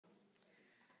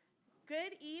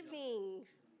Good evening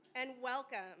and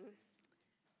welcome.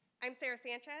 I'm Sarah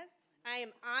Sanchez. I am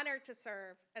honored to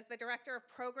serve as the Director of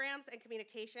Programs and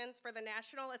Communications for the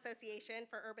National Association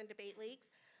for Urban Debate Leagues,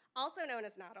 also known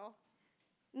as NAUDL.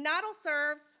 NAUDL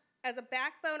serves as a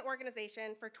backbone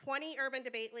organization for 20 urban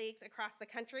debate leagues across the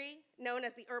country, known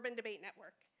as the Urban Debate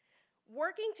Network.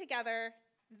 Working together,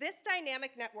 this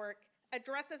dynamic network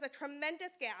addresses a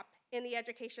tremendous gap in the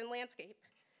education landscape,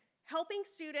 helping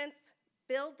students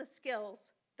build the skills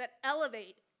that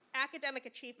elevate academic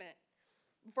achievement,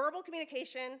 verbal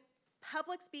communication,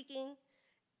 public speaking,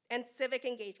 and civic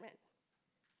engagement.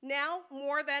 Now,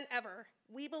 more than ever,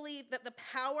 we believe that the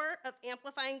power of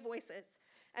amplifying voices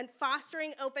and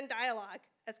fostering open dialogue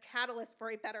as catalysts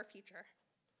for a better future.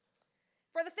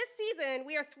 For the 5th season,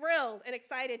 we are thrilled and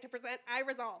excited to present I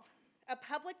Resolve, a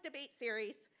public debate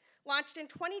series launched in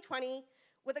 2020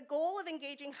 with a goal of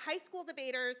engaging high school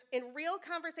debaters in real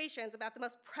conversations about the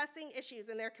most pressing issues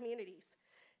in their communities.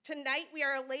 Tonight, we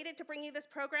are elated to bring you this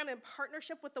program in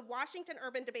partnership with the Washington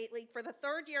Urban Debate League for the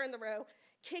 3rd year in a row,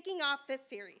 kicking off this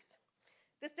series.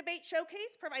 This debate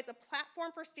showcase provides a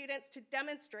platform for students to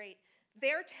demonstrate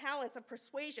their talents of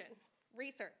persuasion,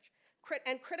 research,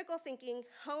 and critical thinking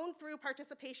honed through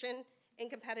participation in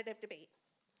competitive debate.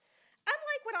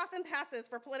 Unlike what often passes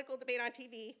for political debate on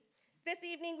TV, this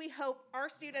evening we hope our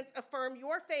students affirm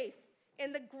your faith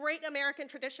in the great American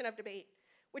tradition of debate,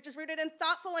 which is rooted in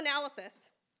thoughtful analysis,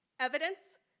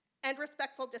 evidence, and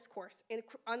respectful discourse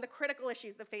on the critical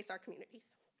issues that face our communities.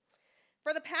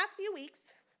 For the past few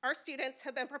weeks, our students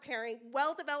have been preparing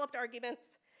well-developed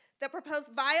arguments that propose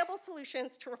viable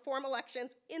solutions to reform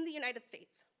elections in the United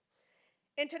States.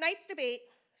 In tonight's debate,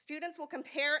 students will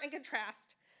compare and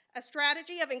contrast a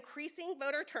strategy of increasing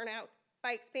voter turnout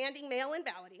by expanding mail-in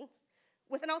balloting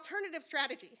with an alternative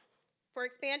strategy for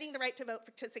expanding the right to vote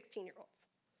to 16-year-olds.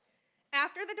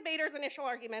 After the debaters' initial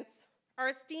arguments, our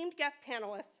esteemed guest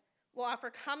panelists will offer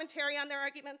commentary on their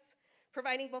arguments,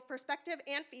 providing both perspective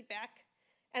and feedback,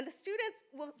 and the students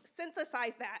will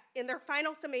synthesize that in their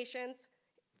final summations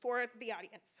for the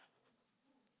audience.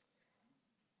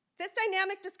 This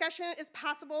dynamic discussion is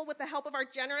possible with the help of our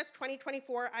generous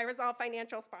 2024 I Resolve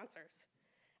financial sponsors.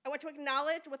 I want to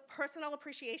acknowledge with personal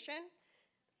appreciation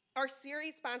our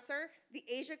series sponsor, the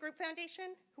Asia Group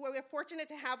Foundation, who we are fortunate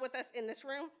to have with us in this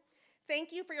room.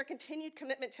 Thank you for your continued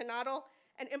commitment to NAUDL,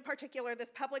 and in particular,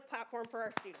 this public platform for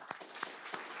our students.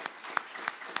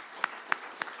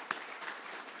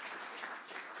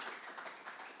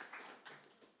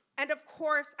 And of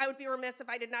course, I would be remiss if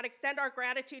I did not extend our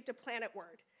gratitude to Planet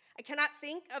Word. I cannot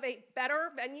think of a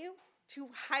better venue to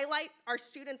highlight our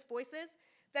students' voices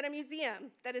than a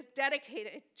museum that is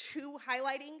dedicated to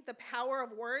highlighting the power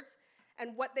of words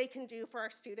and what they can do for our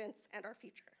students and our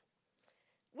future.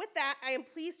 With that, I am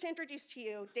pleased to introduce to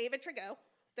you David Trigo,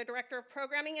 the Director of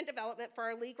Programming and Development for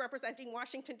our league representing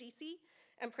Washington, D.C.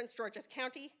 and Prince George's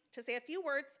County, to say a few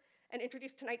words and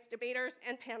introduce tonight's debaters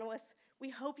and panelists.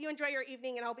 We hope you enjoy your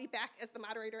evening, and I'll be back as the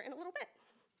moderator in a little bit.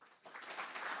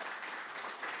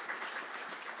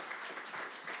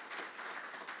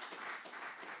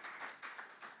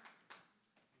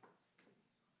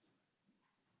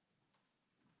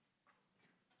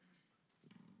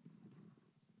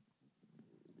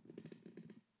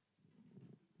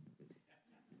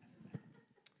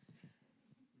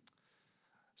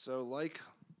 So like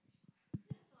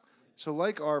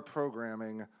our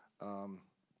programming,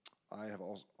 I have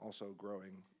also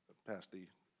growing past the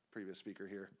previous speaker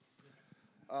here.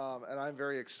 And I'm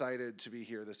very excited to be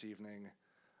here this evening.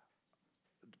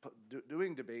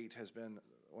 Doing debate has been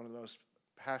one of the most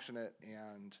passionate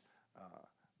and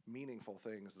meaningful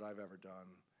things that I've ever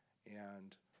done.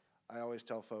 And I always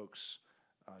tell folks,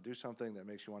 do something that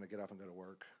makes you want to get up and go to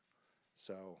work.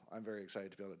 So I'm very excited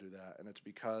to be able to do that. And it's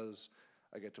because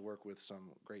I get to work with some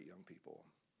great young people.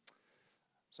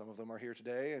 Some of them are here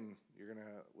today, and you're going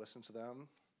to listen to them.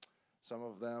 Some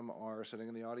of them are sitting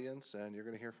in the audience, and you're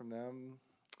going to hear from them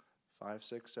 5,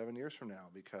 6, 7 years from now,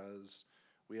 because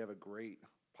we have a great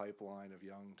pipeline of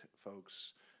young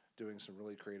folks doing some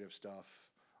really creative stuff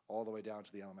all the way down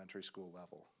to the elementary school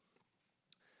level.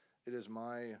 It is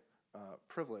my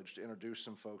privilege to introduce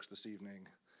some folks this evening.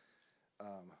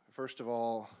 First of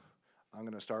all, I'm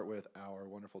going to start with our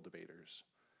wonderful debaters.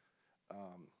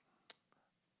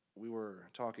 We were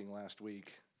talking last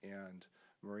week, and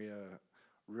Maria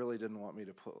really didn't want me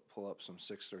to pull up some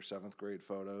 6th or 7th grade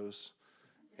photos.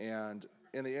 And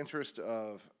in the interest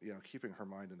of keeping her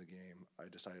mind in the game, I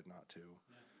decided not to.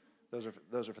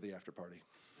 Those are for the after party.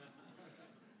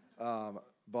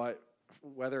 But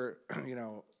whether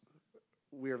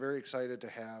we are very excited to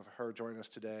have her join us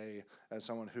today as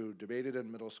someone who debated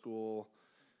in middle school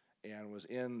and was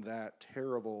in that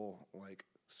terrible, like,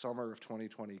 summer of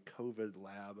 2020 COVID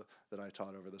lab that I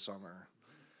taught over the summer.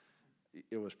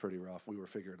 It was pretty rough. We were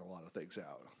figuring a lot of things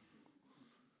out.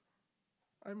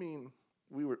 I mean,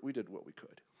 we did what we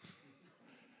could.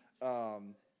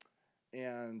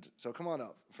 And so come on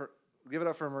up. Give it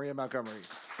up for Maria Montgomery.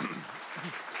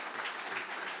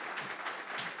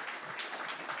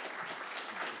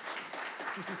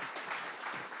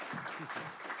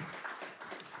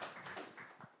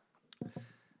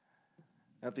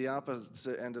 At the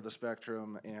opposite end of the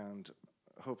spectrum and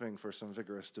hoping for some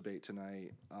vigorous debate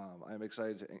tonight, I'm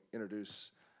excited to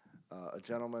introduce a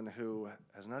gentleman who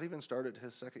has not even started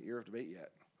his second year of debate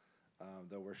yet,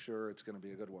 though we're sure it's going to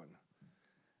be a good one.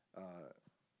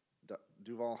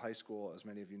 Duval High School, as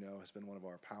many of you know, has been one of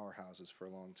our powerhouses for a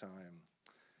long time.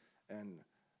 And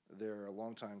their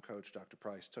longtime coach, Dr.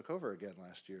 Price, took over again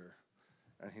last year.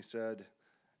 And he said,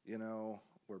 you know,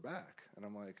 we're back. And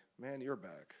I'm like, man, you're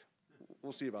back.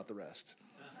 We'll see about the rest.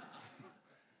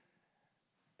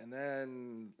 And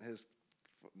then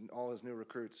all his new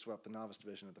recruits swept the novice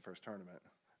division at the first tournament.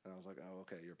 And I was like, oh,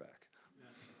 okay, you're back.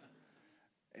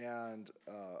 And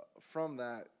from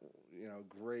that, you know,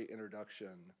 great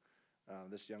introduction,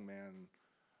 this young man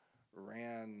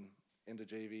ran into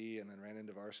JV and then ran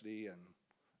into varsity, and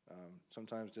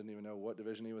sometimes didn't even know what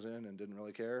division he was in and didn't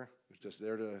really care. He was just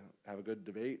there to have a good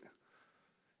debate.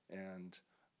 And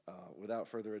without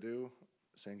further ado,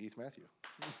 Sangeeth Matthew.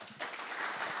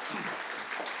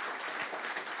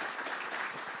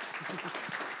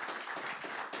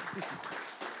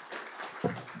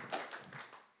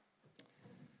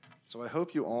 So I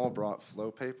hope you all brought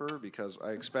flow paper, because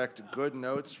I expect good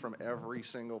notes from every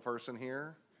single person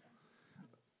here.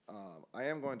 I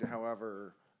am going to,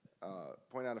 however,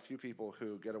 point out a few people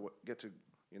who get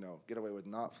away with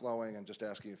not flowing and just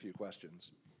asking a few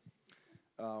questions.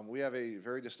 We have a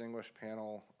very distinguished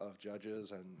panel of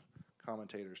judges and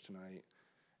commentators tonight.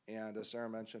 And as Sarah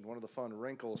mentioned, one of the fun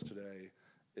wrinkles today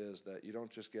is that you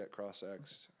don't just get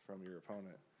cross-ex from your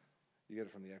opponent, you get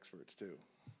it from the experts too.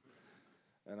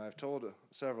 And I've told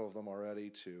several of them already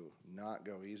to not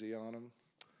go easy on them,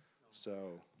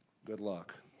 so good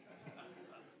luck.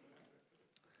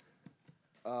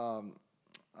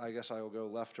 I guess I will go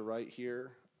left to right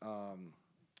here.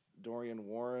 Dorian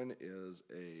Warren is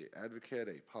an advocate,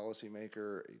 a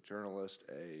policymaker, a journalist,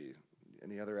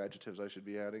 any other adjectives I should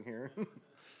be adding here?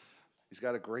 He's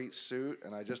got a great suit,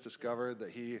 and I just discovered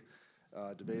that he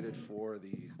debated for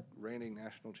the reigning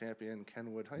national champion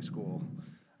Kenwood High School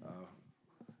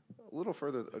a little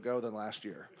further ago than last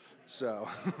year. So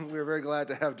we're very glad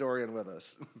to have Dorian with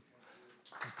us.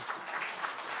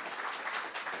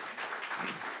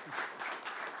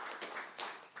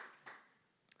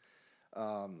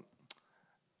 I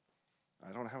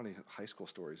don't have any high school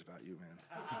stories about you, man.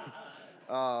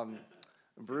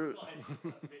 Bruce,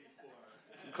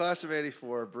 class of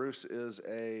 '84. Bruce is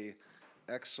a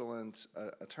excellent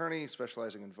attorney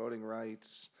specializing in voting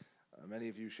rights. Many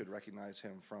of you should recognize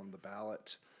him from the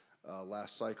ballot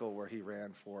last cycle, where he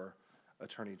ran for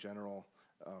Attorney General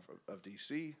of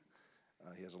D.C.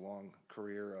 He has a long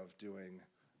career of doing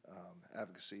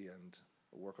advocacy and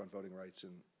work on voting rights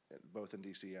both in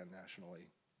D.C. and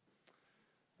nationally.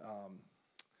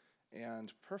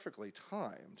 And perfectly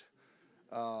timed,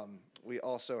 we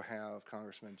also have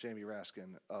Congressman Jamie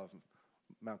Raskin of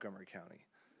Montgomery County.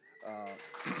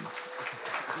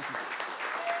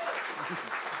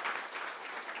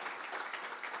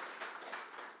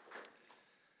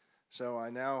 So I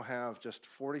now have just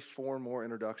 44 more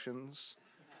introductions,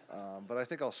 but I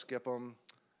think I'll skip them.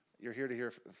 You're here to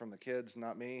hear from the kids,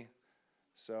 not me.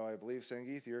 So I believe,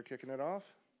 Sangeeth, you're kicking it off?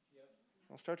 Yep.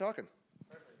 I'll start talking.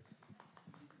 Perfect.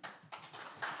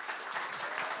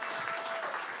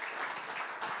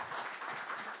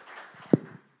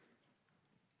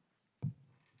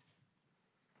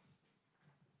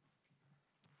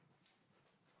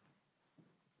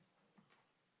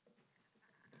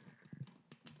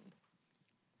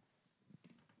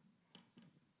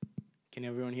 Can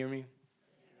everyone hear me?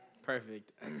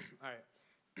 Perfect. All right.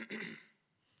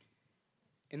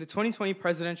 In the 2020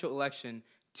 presidential election,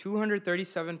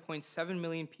 237.7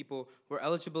 million people were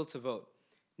eligible to vote.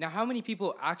 Now, how many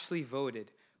people actually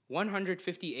voted?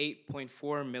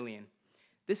 158.4 million.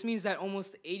 This means that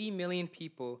almost 80 million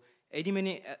people, 80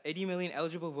 million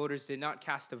eligible voters did not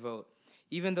cast a vote,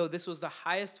 even though this was the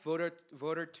highest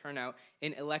voter turnout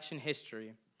in election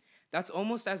history. That's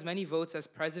almost as many votes as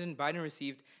President Biden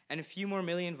received and a few more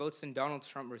million votes than Donald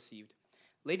Trump received.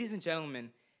 Ladies and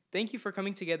gentlemen, Thank you for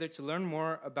coming together to learn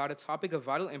more about a topic of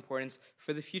vital importance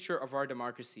for the future of our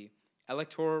democracy,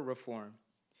 electoral reform.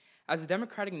 As a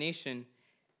democratic nation,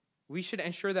 we should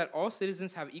ensure that all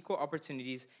citizens have equal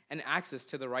opportunities and access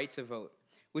to the right to vote,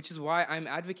 which is why I'm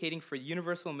advocating for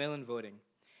universal mail-in voting.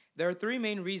 There are three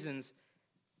main reasons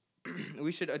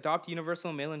we should adopt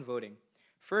universal mail-in voting.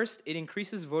 First, it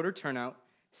increases voter turnout.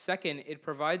 Second, it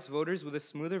provides voters with a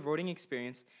smoother voting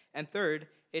experience. And third,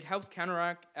 it helps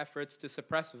counteract efforts to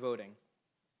suppress voting.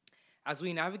 As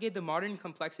we navigate the modern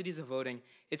complexities of voting,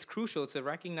 it's crucial to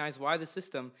recognize why the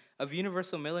system of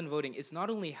universal mail-in voting is not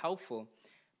only helpful,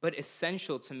 but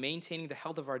essential to maintaining the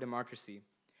health of our democracy.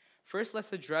 First,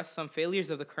 let's address some failures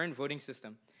of the current voting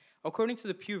system. According to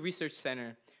the Pew Research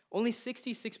Center, only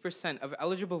 66% of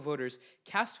eligible voters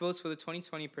cast votes for the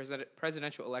 2020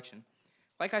 presidential election.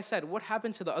 Like I said, what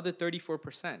happened to the other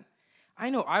 34%? I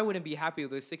know I wouldn't be happy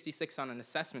with a 66 on an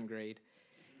assessment grade.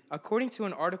 According to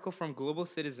an article from Global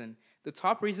Citizen, the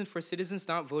top reason for citizens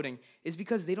not voting is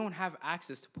because they don't have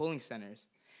access to polling centers,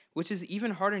 which is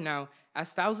even harder now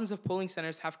as thousands of polling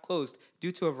centers have closed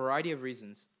due to a variety of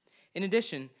reasons. In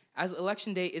addition, as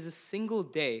Election Day is a single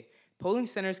day, polling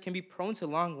centers can be prone to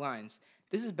long lines.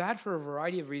 This is bad for a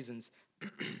variety of reasons,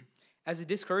 as it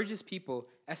discourages people,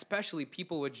 especially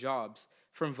people with jobs,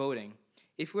 from voting.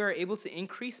 If we are able to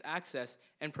increase access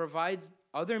and provide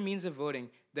other means of voting,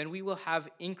 then we will have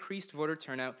increased voter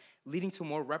turnout, leading to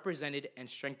more represented and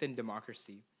strengthened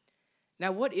democracy.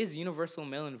 Now, what is universal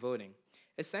mail-in voting?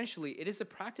 Essentially, it is a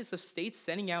practice of states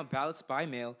sending out ballots by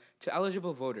mail to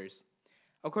eligible voters.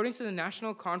 According to the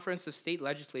National Conference of State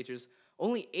Legislatures,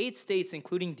 only 8 states,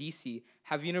 including DC,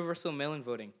 have universal mail-in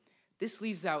voting. This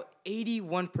leaves out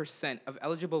 81% of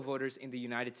eligible voters in the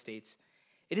United States.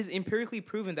 It is empirically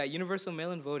proven that universal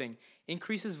mail-in voting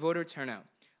increases voter turnout.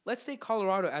 Let's take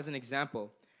Colorado as an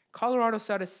example. Colorado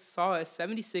saw a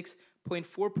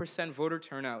 76.4% voter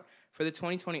turnout for the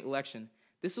 2020 election.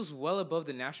 This was well above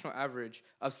the national average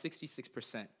of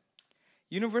 66%.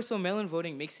 Universal mail-in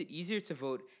voting makes it easier to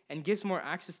vote and gives more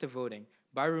access to voting.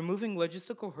 By removing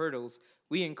logistical hurdles,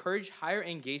 we encourage higher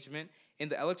engagement in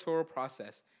the electoral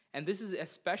process, and this is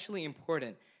especially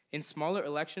important in smaller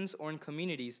elections or in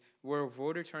communities where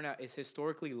voter turnout is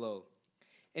historically low.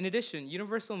 In addition,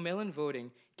 universal mail-in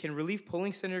voting can relieve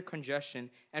polling center congestion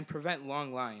and prevent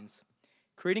long lines.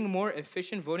 Creating a more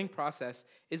efficient voting process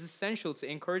is essential to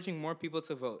encouraging more people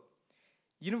to vote.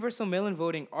 Universal mail-in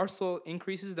voting also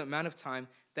increases the amount of time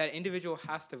that an individual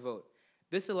has to vote.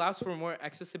 This allows for more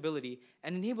accessibility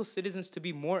and enables citizens to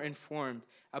be more informed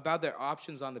about their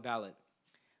options on the ballot.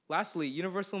 Lastly,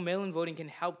 universal mail-in voting can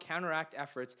help counteract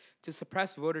efforts to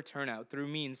suppress voter turnout through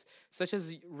means such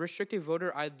as restrictive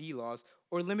voter ID laws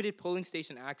or limited polling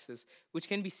station access, which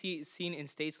can be seen in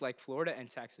states like Florida and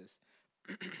Texas.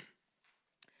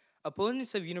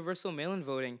 Opponents of universal mail-in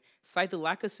voting cite the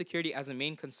lack of security as a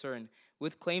main concern,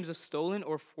 with claims of stolen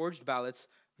or forged ballots,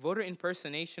 voter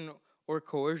impersonation or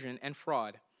coercion, and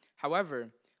fraud.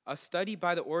 However, a study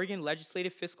by the Oregon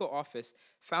Legislative Fiscal Office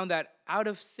found that out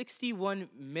of 61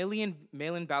 million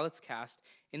mail-in ballots cast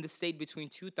in the state between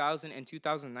 2000 and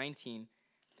 2019,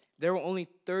 there were only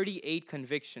 38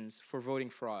 convictions for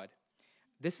voting fraud.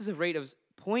 This is a rate of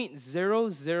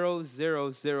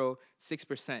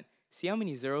 0.00006%. See how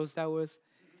many zeros that was?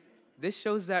 This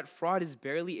shows that fraud is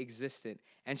barely existent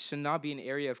and should not be an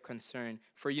area of concern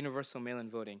for universal mail-in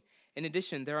voting. In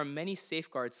addition, there are many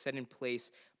safeguards set in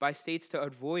place by states to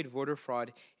avoid voter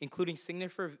fraud, including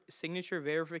signature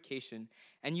verification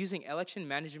and using election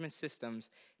management systems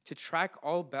to track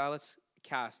all ballots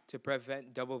cast to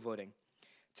prevent double voting.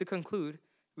 To conclude,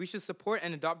 we should support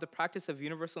and adopt the practice of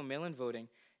universal mail-in voting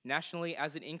nationally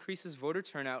as it increases voter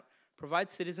turnout,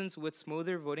 provides citizens with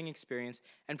smoother voting experience,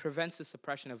 and prevents the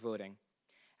suppression of voting.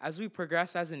 As we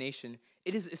progress as a nation,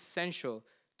 it is essential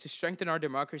to strengthen our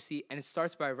democracy, and it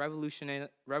starts by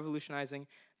revolutionizing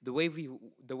the way we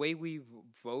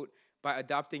vote by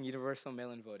adopting universal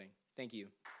mail-in voting. Thank you.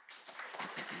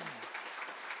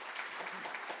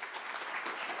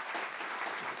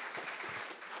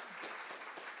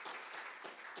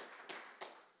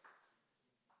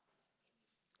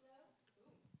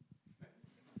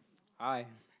 Hi.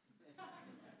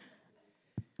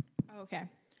 Okay.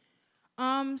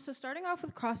 So starting off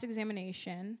with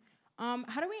cross-examination,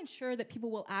 how do we ensure that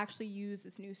people will actually use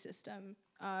this new system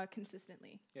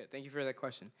consistently? Yeah, thank you for that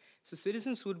question. So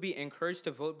citizens would be encouraged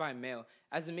to vote by mail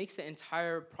as it makes the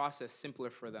entire process simpler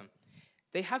for them.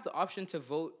 They have the option to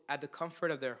vote at the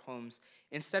comfort of their homes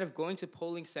instead of going to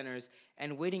polling centers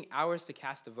and waiting hours to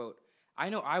cast a vote. I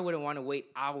know I wouldn't want to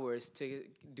wait hours to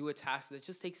do a task that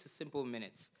just takes a simple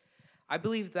minutes. I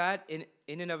believe that in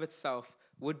and of itself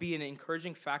would be an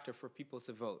encouraging factor for people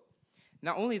to vote.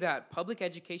 Not only that, public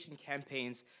education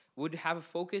campaigns would have a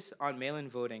focus on mail-in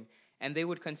voting, and they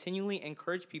would continually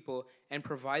encourage people and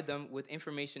provide them with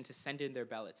information to send in their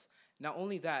ballots. Not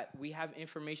only that, we have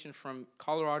information from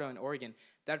Colorado and Oregon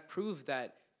that prove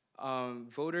that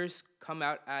voters come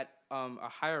out at a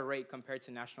higher rate compared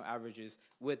to national averages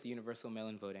with universal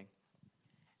mail-in voting.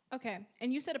 Okay,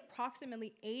 and you said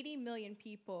approximately 80 million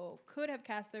people could have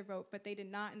cast their vote, but they did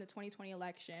not in the 2020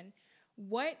 election.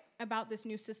 What about this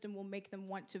new system will make them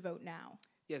want to vote now?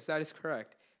 Yes, that is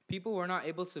correct. People were not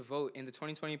able to vote in the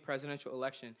 2020 presidential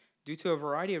election due to a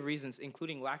variety of reasons,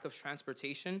 including lack of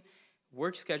transportation,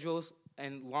 work schedules,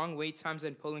 and long wait times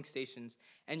at polling stations.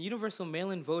 And universal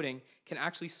mail-in voting can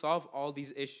actually solve all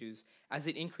these issues as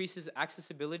it increases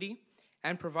accessibility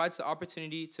and provides the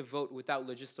opportunity to vote without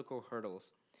logistical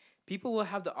hurdles. People will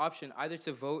have the option either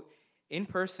to vote in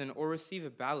person or receive a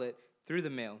ballot through the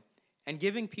mail. And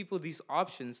giving people these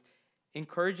options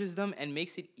encourages them and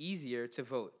makes it easier to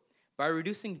vote. By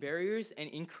reducing barriers and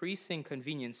increasing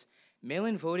convenience,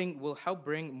 mail-in voting will help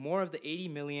bring more of the 80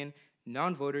 million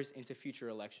non-voters into future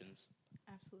elections.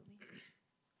 Absolutely.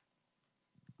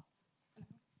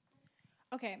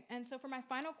 Okay, and so for my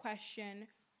final question,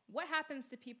 what happens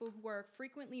to people who are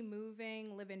frequently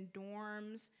moving, live in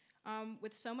dorms,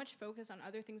 with so much focus on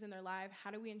other things in their life? How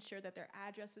do we ensure that their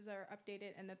addresses are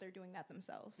updated and that they're doing that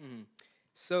themselves? Mm-hmm.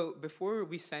 So before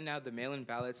we send out the mail-in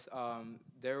ballots,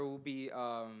 there will be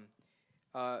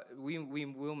we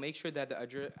will make sure that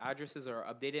the addresses are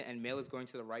updated and mail is going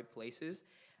to the right places,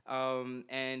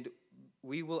 and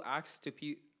we will ask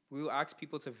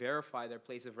people to verify their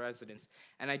place of residence.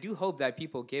 And I do hope that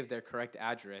people give their correct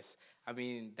address. I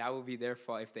mean, that will be their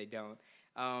fault if they don't.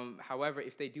 However,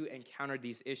 if they do encounter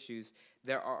these issues,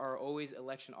 there are always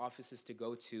election offices to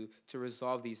go to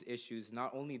resolve these issues.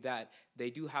 Not only that, they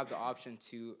do have the option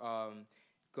to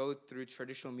go through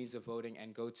traditional means of voting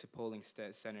and go to polling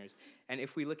centers. And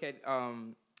if we look at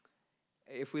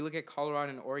Colorado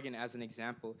and Oregon as an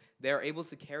example, they are able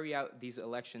to carry out these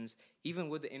elections even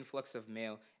with the influx of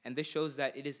mail. And this shows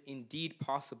that it is indeed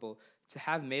possible to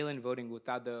have mail-in voting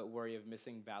without the worry of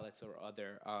missing ballots or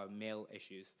other mail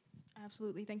issues.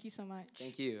 Absolutely. Thank you so much.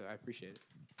 Thank you. I appreciate it.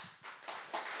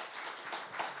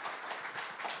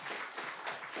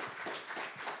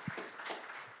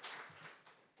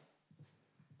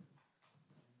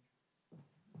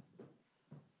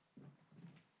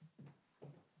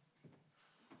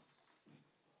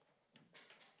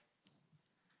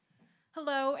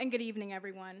 Hello and good evening,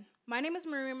 everyone. My name is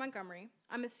Maria Montgomery.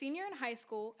 I'm a senior in high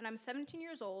school, and I'm 17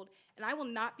 years old, and I will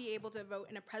not be able to vote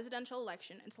in a presidential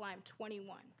election until I am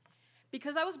 21.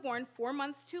 Because I was born 4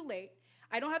 months too late,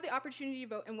 I don't have the opportunity to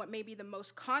vote in what may be the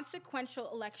most consequential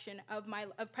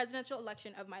presidential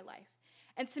election of my life.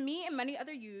 And to me and many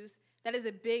other youths, that is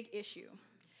a big issue.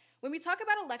 When we talk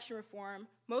about election reform,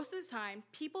 most of the time,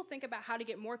 people think about how to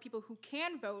get more people who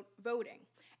can vote voting,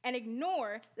 and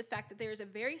ignore the fact that there is a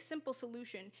very simple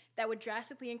solution that would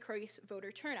drastically increase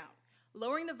voter turnout: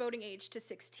 lowering the voting age to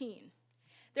 16.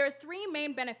 There are 3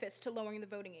 main benefits to lowering the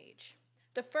voting age.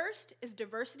 The first is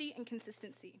diversity and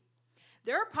consistency.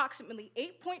 There are approximately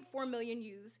 8.4 million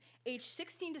youths aged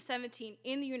 16 to 17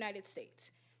 in the United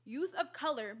States. Youth of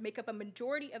color make up a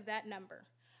majority of that number.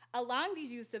 Allowing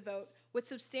these youths to vote would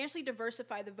substantially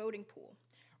diversify the voting pool.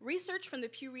 Research from the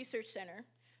Pew Research Center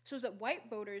shows that white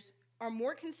voters are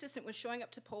more consistent with showing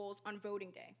up to polls on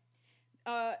voting day.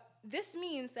 This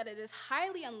means that it is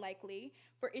highly unlikely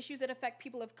for issues that affect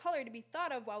people of color to be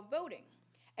thought of while voting.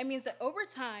 It means that over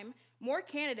time, more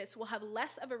candidates will have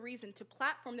less of a reason to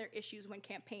platform their issues when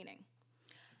campaigning.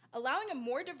 Allowing a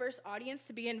more diverse audience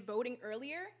to begin voting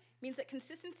earlier means that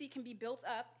consistency can be built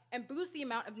up and boost the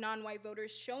amount of non-white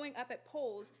voters showing up at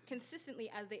polls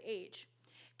consistently as they age.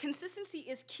 Consistency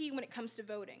is key when it comes to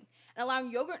voting, and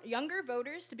allowing younger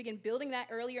voters to begin building that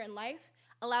earlier in life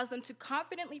allows them to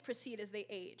confidently proceed as they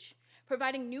age.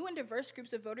 Providing new and diverse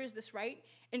groups of voters this right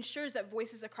ensures that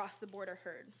voices across the board are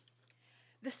heard.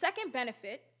 The second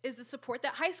benefit is the support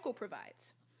that high school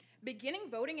provides. Beginning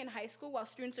voting in high school while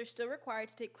students are still required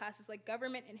to take classes like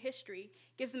government and history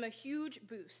gives them a huge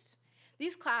boost.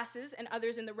 These classes and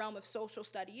others in the realm of social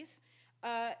studies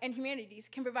and humanities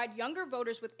can provide younger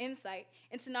voters with insight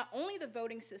into not only the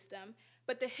voting system,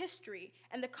 but the history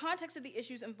and the context of the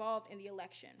issues involved in the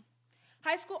election.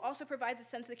 High school also provides a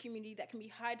sense of the community that can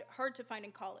be hard to find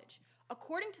in college.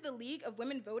 According to the League of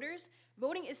Women Voters,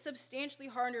 voting is substantially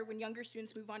harder when younger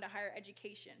students move on to higher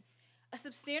education. A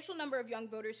substantial number of young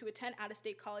voters who attend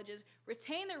out-of-state colleges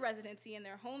retain their residency in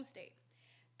their home state,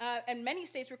 and many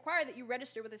states require that you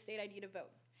register with a state ID to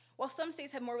vote. While some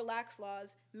states have more relaxed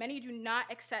laws, many do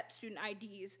not accept student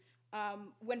IDs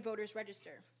when voters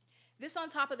register. This, on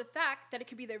top of the fact that it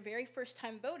could be their very first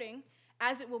time voting,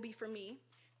 as it will be for me,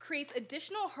 creates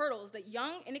additional hurdles that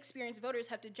young, inexperienced voters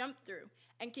have to jump through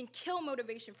and can kill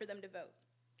motivation for them to vote.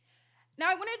 Now,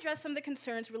 I want to address some of the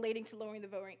concerns related to lowering the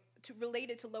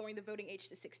voting age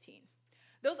to 16.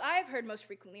 Those I have heard most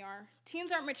frequently are,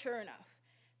 teens aren't mature enough.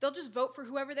 They'll just vote for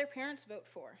whoever their parents vote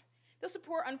for. They'll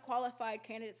support unqualified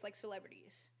candidates like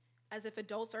celebrities, as if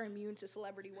adults are immune to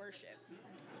celebrity worship.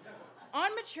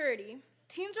 On maturity,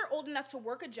 teens are old enough to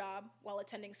work a job while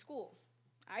attending school.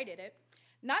 I did it.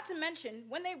 Not to mention,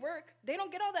 when they work, they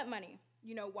don't get all that money.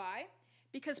 You know why?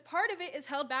 Because part of it is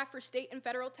held back for state and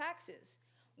federal taxes.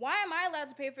 Why am I allowed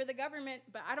to pay for the government,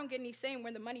 but I don't get any say in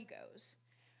where the money goes?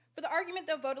 For the argument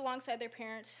they'll vote alongside their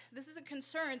parents, this is a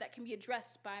concern that can be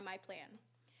addressed by my plan.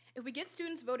 If we get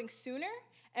students voting sooner,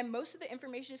 and most of the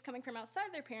information is coming from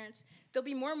outside their parents, they'll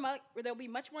be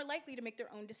much more likely to make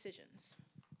their own decisions.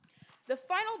 The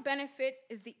final benefit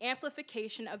is the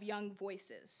amplification of young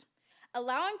voices.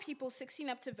 Allowing people 16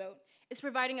 up to vote is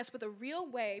providing us with a real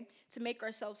way to make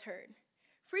ourselves heard.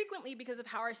 Frequently, because of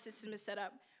how our system is set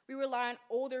up, we rely on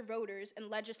older voters and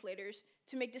legislators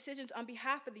to make decisions on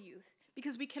behalf of the youth,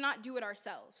 because we cannot do it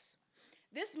ourselves.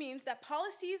 This means that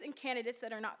policies and candidates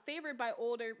that are not favored by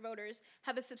older voters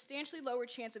have a substantially lower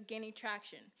chance of gaining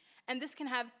traction, and this can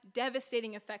have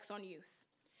devastating effects on youth.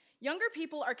 Younger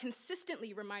people are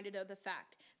consistently reminded of the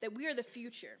fact that we are the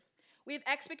future. We have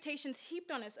expectations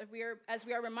heaped on us as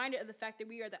we are reminded of the fact that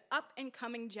we are the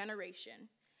up-and-coming generation.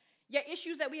 Yet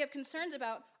issues that we have concerns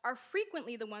about are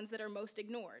frequently the ones that are most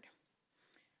ignored.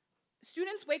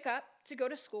 Students wake up to go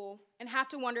to school and have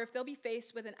to wonder if they'll be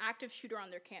faced with an active shooter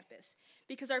on their campus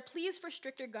because our pleas for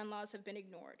stricter gun laws have been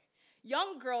ignored.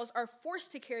 Young girls are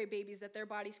forced to carry babies that their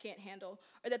bodies can't handle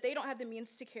or that they don't have the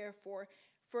means to care for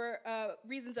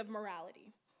reasons of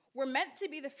morality. We're meant to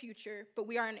be the future, but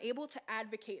we are unable to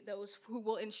advocate those who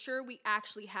will ensure we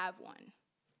actually have one.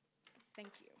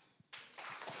 Thank you.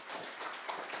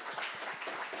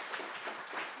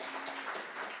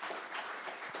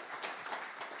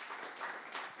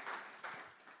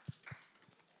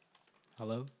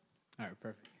 Hello? All right,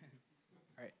 perfect.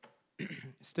 All right.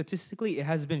 Statistically, it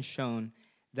has been shown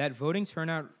that voting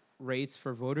turnout rates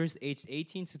for voters aged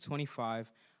 18 to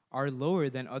 25 are lower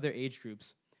than other age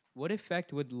groups. What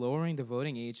effect would lowering the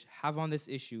voting age have on this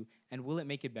issue, and will it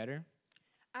make it better?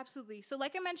 Absolutely. So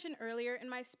like I mentioned earlier in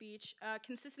my speech,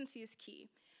 consistency is key.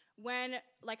 When,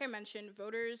 like I mentioned,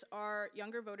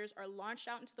 younger voters are launched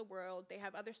out into the world, they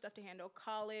have other stuff to handle,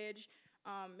 college,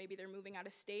 maybe they're moving out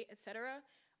of state, etc.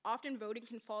 Often voting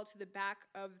can fall to the back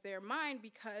of their mind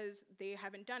because they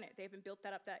haven't done it. They haven't built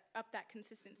that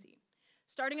consistency.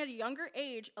 Starting at a younger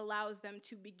age allows them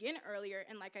to begin earlier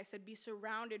and, like I said, be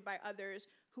surrounded by others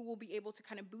who will be able to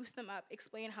kind of boost them up,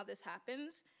 explain how this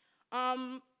happens.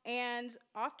 And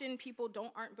often people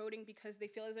aren't voting because they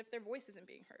feel as if their voice isn't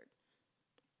being heard.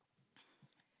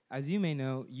 As you may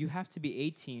know, you have to be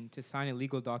 18 to sign a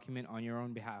legal document on your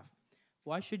own behalf.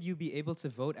 Why should you be able to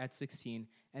vote at 16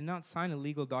 and not sign a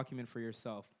legal document for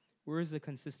yourself? Where is the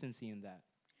consistency in that?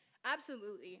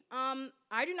 Absolutely.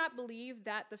 I do not believe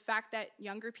that the fact that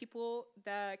younger people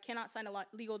that cannot sign a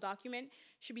legal document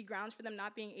should be grounds for them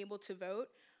not being able to vote.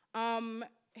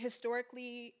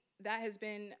 Historically, that has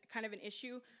been kind of an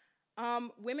issue.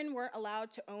 Women weren't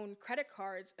allowed to own credit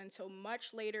cards until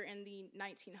much later in the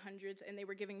 1900s, and they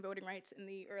were giving voting rights in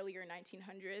the earlier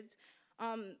 1900s.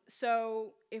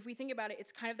 So if we think about it,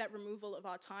 it's kind of that removal of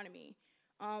autonomy.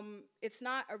 It's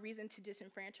not a reason to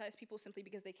disenfranchise people simply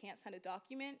because they can't sign a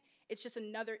document. It's just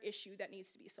another issue that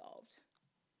needs to be solved.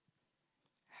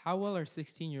 How well are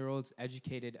 16-year-olds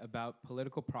educated about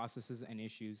political processes and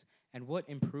issues, and what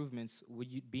improvements would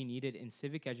be needed in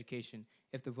civic education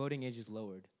if the voting age is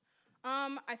lowered?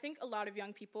 I think a lot of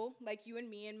young people, like you and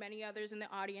me and many others in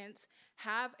the audience,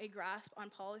 have a grasp on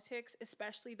politics,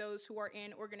 especially those who are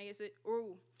in organizations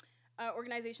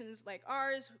like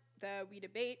ours, the We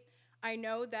Debate. I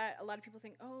know that a lot of people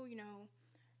think, oh,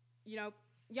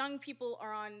 young people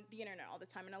are on the internet all the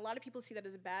time, and a lot of people see that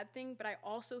as a bad thing, but I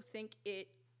also think it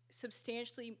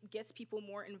substantially gets people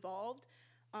more involved.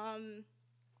 And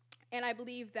I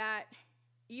believe that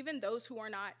even those who are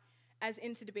not as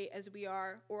into debate as we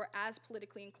are or as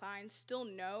politically inclined still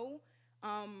know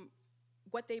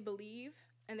what they believe,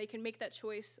 and they can make that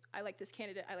choice. I like this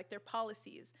candidate, I like their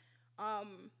policies.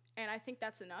 And I think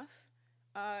that's enough,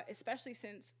 especially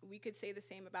since we could say the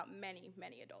same about many,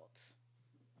 many adults.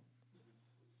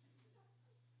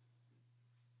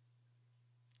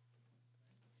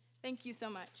 Thank you so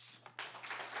much.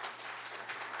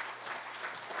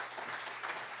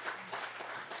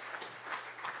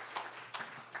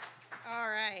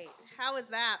 right. How was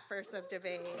that for some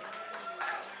debate?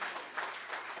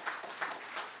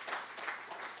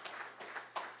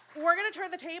 We're going to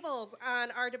turn the tables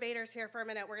on our debaters here for a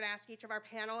minute. We're going to ask each of our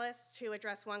panelists to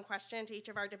address one question to each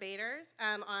of our debaters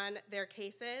on their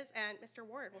cases. And Mr.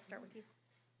 Ward, we'll start with you.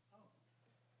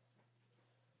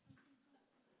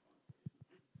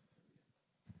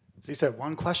 So you said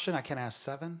one question? I can ask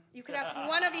 7? You can ask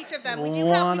one of each of them. We do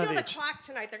have a each. clock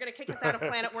tonight. They're going to kick us out of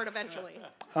Planet Word eventually.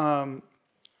 Mr.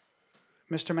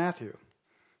 Matthew,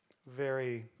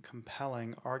 very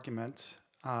compelling argument.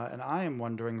 And I am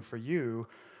wondering for you,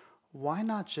 why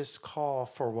not just call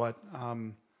for what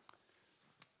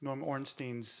Norm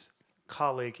Ornstein's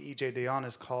colleague E.J. Dionne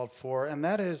has called for, and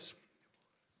that is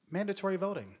mandatory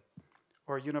voting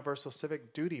or universal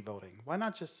civic duty voting? Why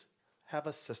not just have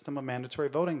a system of mandatory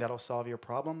voting that'll solve your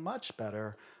problem much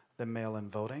better than mail-in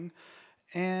voting?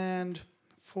 And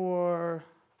for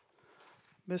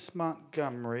Ms.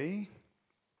 Montgomery,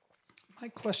 my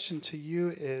question to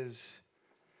you is,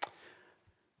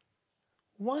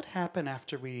 what happened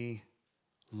after we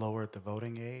lowered the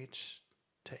voting age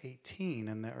to 18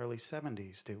 in the early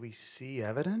 70s? Did we see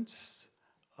evidence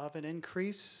of an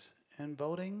increase in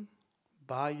voting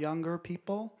by younger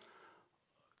people?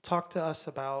 Talk to us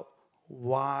about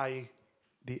why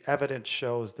the evidence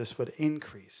shows this would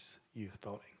increase youth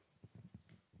voting.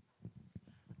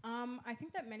 I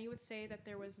think that many would say that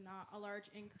there was not a large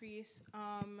increase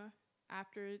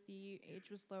after the age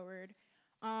was lowered.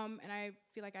 And I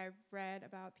feel like I've read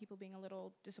about people being a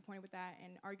little disappointed with that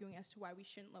and arguing as to why we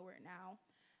shouldn't lower it now.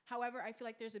 However, I feel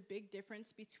like there's a big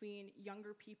difference between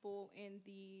younger people in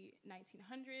the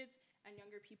 1900s and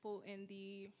younger people in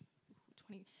the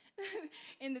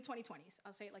in the 2020s.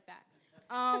 I'll say it like that.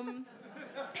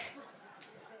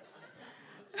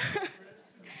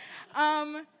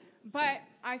 But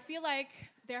I feel like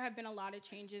there have been a lot of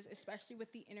changes, especially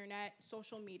with the internet,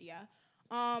 social media.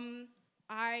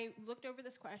 I looked over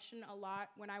this question a lot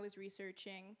when I was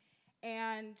researching,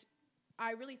 and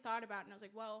I really thought about it, and I was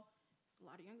like, well, a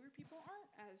lot of younger people aren't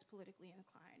as politically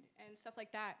inclined and stuff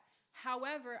like that.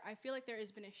 However, I feel like there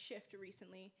has been a shift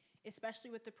recently, especially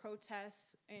with the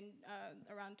protests in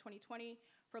around 2020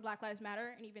 for Black Lives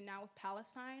Matter, and even now with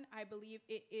Palestine. I believe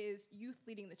it is youth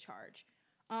leading the charge.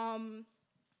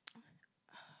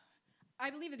 I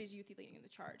believe it is youth leading the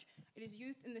charge. It is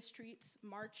youth in the streets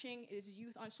marching. It is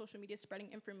youth on social media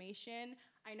spreading information.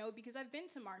 I know because I've been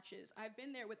to marches. I've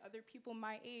been there with other people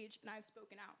my age, and I've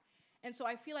spoken out. And so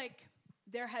I feel like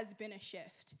there has been a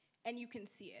shift, and you can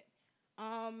see it,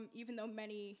 even though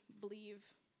many believe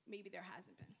maybe there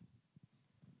hasn't been.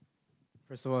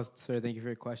 First of all, sir, thank you for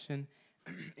your question.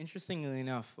 Interestingly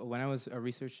enough, when I was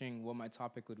researching what my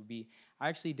topic would be, I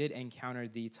actually did encounter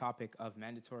the topic of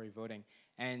mandatory voting.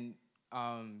 And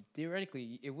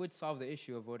theoretically, it would solve the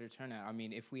issue of voter turnout. I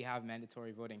mean, if we have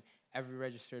mandatory voting, every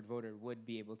registered voter would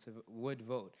be able to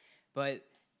vote. But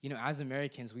you know, as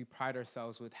Americans, we pride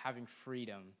ourselves with having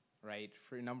freedom, right?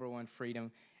 For number one,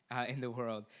 freedom in the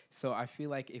world. So I feel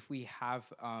like if we have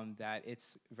that,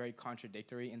 it's very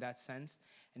contradictory in that sense.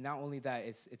 And not only that,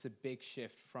 it's a big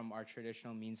shift from our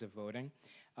traditional means of voting.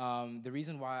 The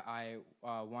reason why I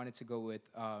wanted to go with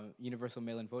universal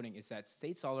mail-in voting is that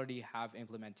states already have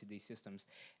implemented these systems,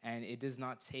 and it does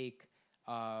not take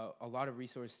a lot of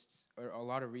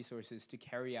resources to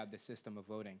carry out the system of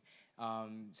voting.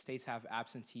 States have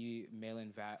absentee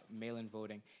mail-in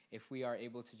voting. If we are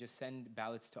able to just send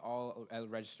ballots to all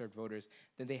registered voters,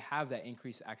 then they have that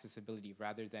increased accessibility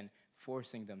rather than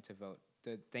forcing them to vote.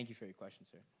 Thank you for your question,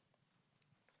 sir.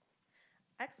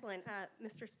 Excellent.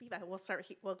 Mr. Spiva,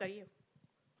 we'll go to you.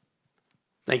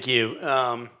 Thank you.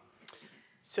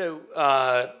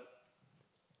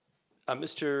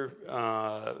 Mr.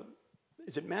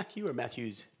 Is it Matthew or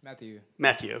Matthews? Matthew.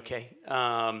 Matthew, okay.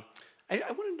 I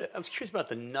was curious about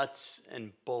the nuts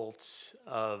and bolts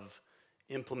of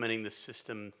implementing the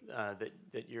system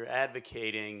that you're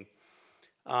advocating.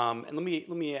 And let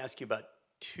me ask you about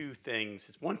two things.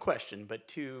 It's one question, but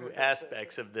two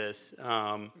aspects of this.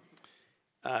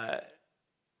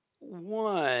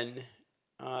 One,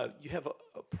 you have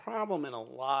a problem in a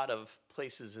lot of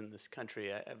places in this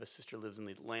country. I have a sister who lives in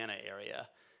the Atlanta area.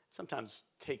 It sometimes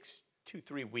takes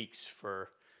 2-3 weeks for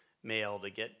mail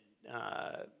to get,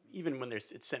 even when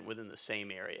it's sent within the same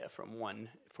area from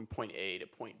point A to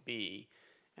point B.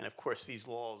 And of course, these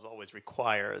laws always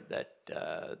require that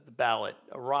the ballot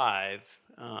arrive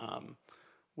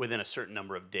within a certain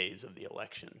number of days of the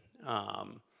election.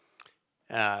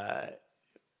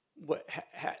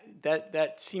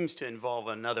 That seems to involve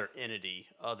another entity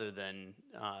other than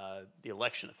the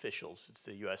election officials. It's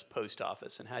the U.S. Post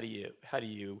Office. And how do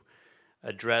you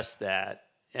address that?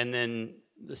 And then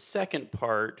the second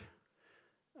part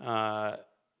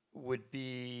would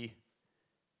be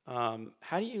how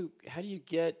do you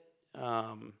get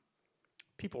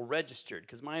people registered?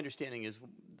 Because my understanding is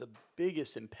the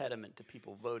biggest impediment to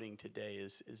people voting today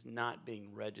is not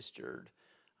being registered.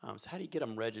 So how do you get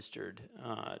them registered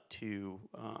to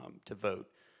vote?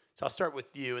 So I'll start with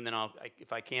you, and then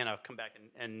if I can, I'll come back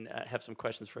and have some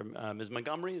questions from Ms.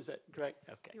 Montgomery. Is that correct?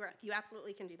 Okay. You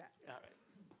absolutely can do that. All right.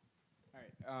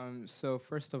 All right. So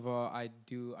first of all, I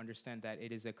do understand that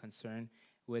it is a concern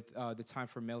with the time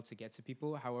for mail to get to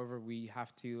people. However, we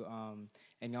have to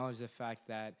acknowledge the fact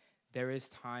that there is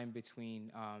time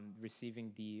between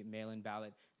receiving the mail-in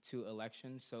ballot to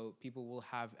election, so people will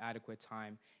have adequate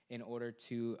time in order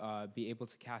to be able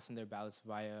to cast in their ballots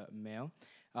via mail.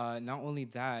 Not only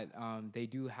that, they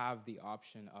do have the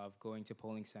option of going to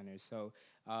polling centers. So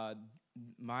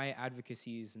my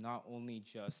advocacy is not only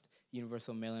just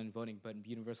universal mail-in voting, but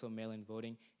universal mail-in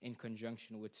voting in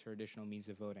conjunction with traditional means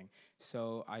of voting.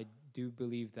 So I do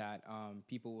believe that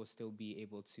people will still be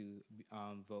able to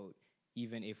vote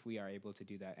even if we are able to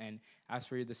do that. And as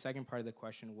for the second part of the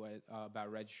question, what about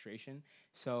registration?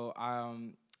 So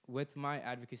with my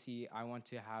advocacy, I want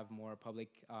to have more public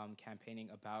campaigning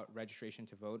about registration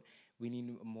to vote. We need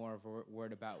more of a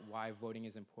word about why voting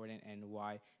is important and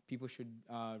why people should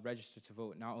register to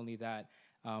vote. Not only that,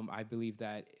 I believe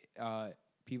that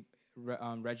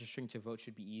registering to vote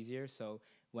should be easier. So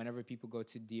whenever people go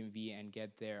to DMV and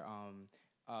get their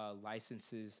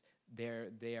licenses,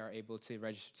 they are able to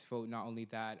register to vote. Not only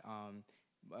that,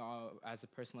 as a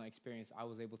personal experience, I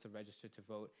was able to register to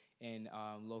vote in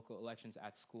local elections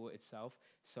at school itself.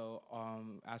 So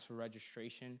as for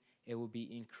registration, it will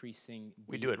be increasing.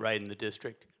 We do it right in the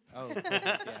district. Oh, perfect,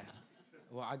 yeah.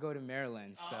 Well, I go to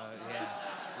Maryland, so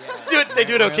yeah. They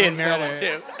do it okay in Maryland's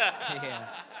Maryland better.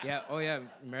 too. yeah. Oh yeah,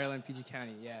 Maryland, PG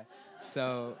County, yeah.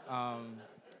 So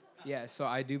so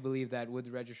I do believe that with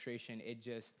registration,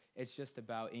 it's just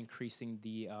about increasing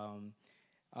the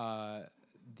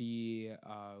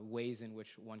ways in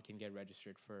which one can get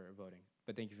registered for voting.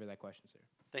 But thank you for that question, sir.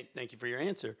 Thank you for your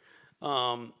answer.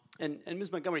 And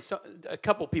Ms. Montgomery, a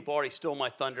couple people already stole my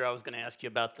thunder. I was going to ask you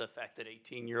about the fact that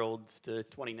 18-year-olds to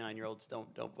 29-year-olds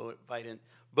don't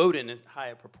vote in as high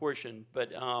a proportion.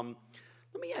 But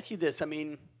let me ask you this. I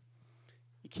mean,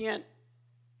 you can't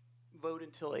vote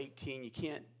until 18. You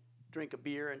can't drink a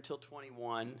beer until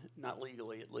 21, not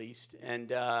legally at least. And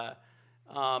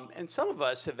some of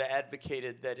us have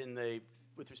advocated that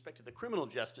with respect to the criminal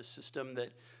justice system,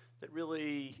 that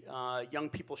really young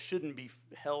people shouldn't be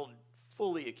held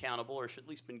fully accountable, or should at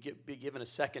least be given a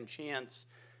second chance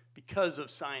because of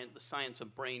the science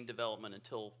of brain development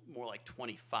until more like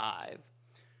 25.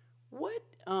 Why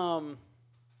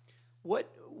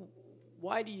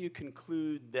do you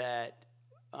conclude that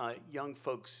young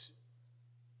folks,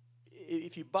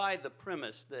 if you buy the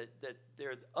premise that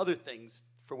there are other things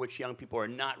for which young people are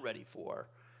not ready for,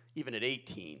 even at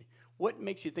 18, what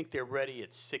makes you think they're ready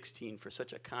at 16 for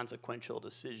such a consequential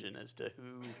decision as to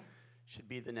who should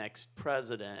be the next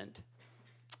president?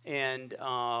 And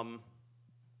well,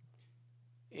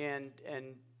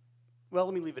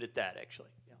 let me leave it at that, actually.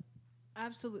 Yeah.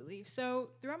 Absolutely. So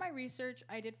throughout my research,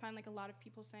 I did find like a lot of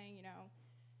people saying,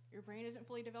 your brain isn't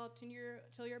fully developed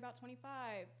until you're about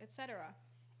 25, etc.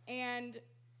 And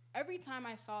every time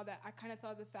I saw that, I kind of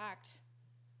thought of the fact,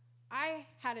 I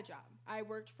had a job. I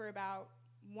worked for about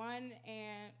 1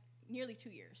 and nearly 2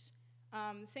 years.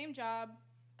 Same job,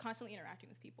 constantly interacting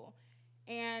with people.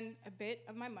 And a bit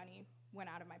of my money went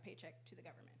out of my paycheck to the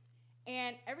government.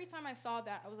 And every time I saw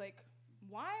that, I was like,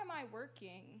 why am I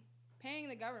working, paying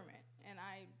the government? And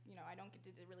I don't get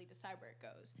to really decide where it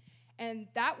goes. And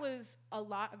that was a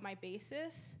lot of my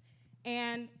basis.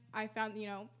 And I found,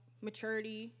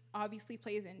 maturity obviously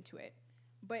plays into it.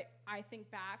 But I think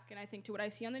back and I think to what I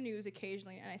see on the news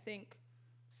occasionally, and I think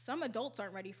some adults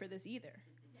aren't ready for this either.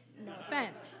 No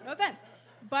offense.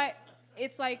 But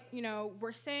it's like,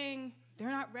 we're saying they're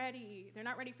not ready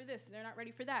for this, they're not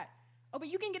ready for that. Oh, but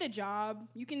you can get a job,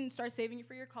 you can start saving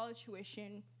for your college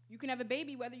tuition, you can have a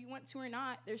baby whether you want to or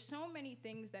not. There's so many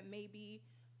things that maybe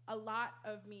a lot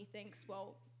of me thinks,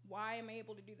 well, why am I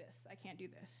able to do this? I can't do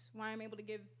this. Why am I able to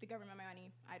give the government my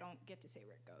money? I don't get to say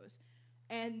where it goes.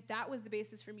 And that was the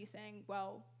basis for me saying,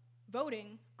 well,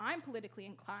 voting, I'm politically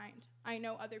inclined. I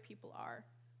know other people are.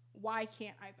 Why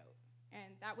can't I vote?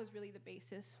 And that was really the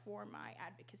basis for my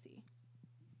advocacy.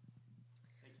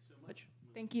 Thank you so much.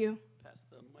 Thank you. Pass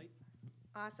the mic.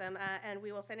 Awesome. And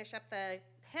we will finish up the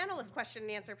panelist question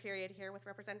and answer period here with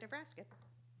Representative Raskin.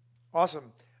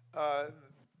 Awesome.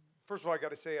 First of all, I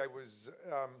got to say I was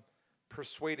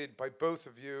persuaded by both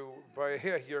of you by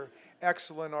your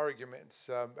excellent arguments.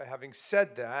 Having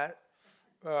said that,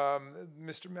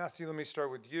 Mr. Matthew, let me start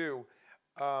with you.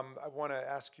 I want to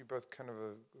ask you both kind of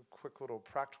a quick little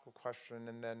practical question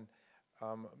and then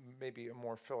maybe a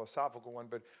more philosophical one.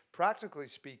 But practically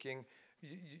speaking,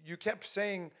 you kept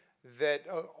saying that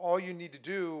all you need to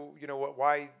do,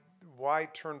 why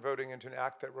turn voting into an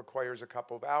act that requires a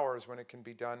couple of hours when it can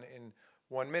be done in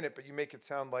 1 minute? But you make it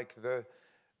sound like the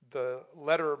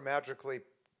letter magically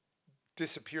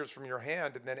disappears from your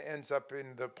hand and then ends up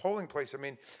in the polling place. I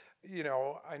mean,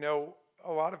 I know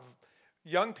a lot of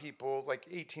young people, like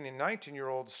 18 and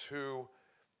 19-year-olds, who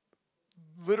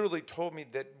literally told me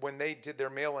that when they did their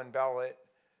mail-in ballot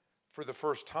for the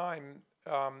first time,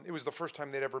 it was the first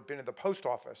time they'd ever been to the post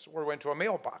office or went to a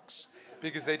mailbox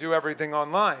because they do everything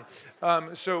online.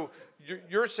 So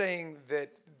you're saying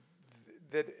that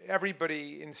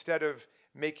everybody, instead of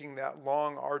making that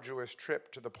long, arduous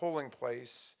trip to the polling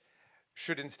place,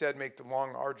 should instead make the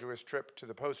long, arduous trip to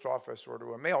the post office or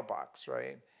to a mailbox,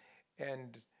 right?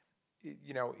 And,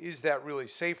 is that really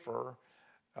safer?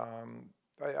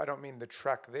 I don't mean the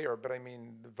trek there, but I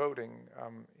mean the voting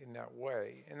in that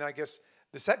way. And I guess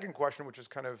the second question, which is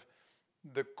kind of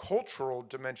the cultural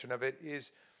dimension of it,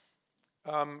 is,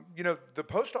 the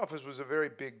post office was a very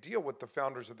big deal with the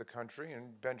founders of the country,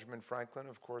 and Benjamin Franklin,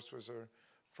 of course, was our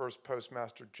first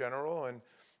postmaster general, and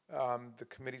the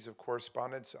committees of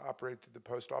correspondence operated through the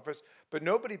post office. But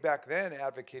nobody back then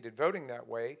advocated voting that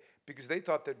way because they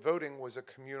thought that voting was a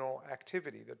communal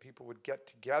activity, that people would get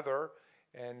together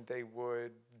and they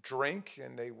would drink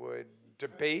and they would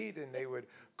debate and they would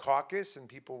caucus and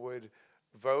people would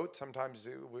vote. Sometimes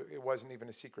it wasn't even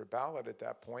a secret ballot at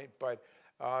that point, but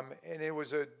and it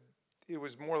was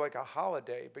more like a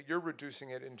holiday. But you're reducing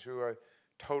it into a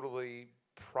totally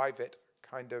private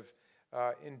kind of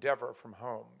endeavor from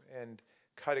home and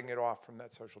cutting it off from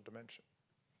that social dimension.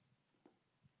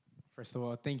 First of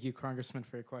all, thank you, Congressman,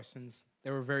 for your questions.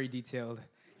 They were very detailed.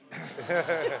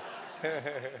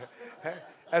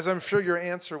 As I'm sure your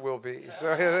answer will be.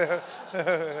 So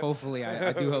Hopefully,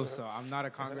 I do hope so. I'm not a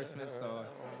congressman, so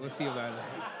we'll see about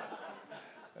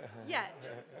it. Yet.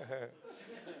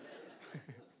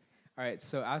 All right,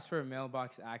 so as for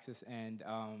mailbox access and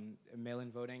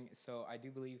mail-in voting, so I do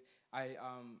believe I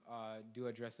do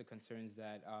address the concerns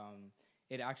that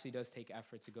it actually does take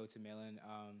effort to go to mail-in,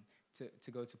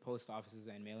 to go to post offices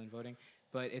and mail-in voting,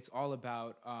 but it's all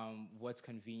about what's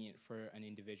convenient for an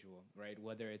individual, right?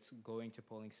 Whether it's going to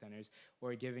polling centers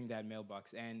or giving that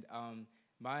mailbox. And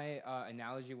my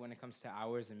analogy when it comes to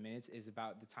hours and minutes is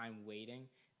about the time waiting,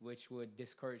 which would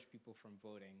discourage people from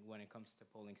voting when it comes to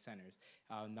polling centers,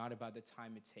 not about the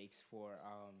time it takes for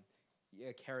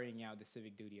carrying out the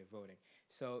civic duty of voting.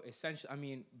 So essentially, I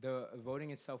mean, the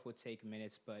voting itself would take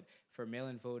minutes, but for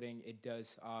mail-in voting, it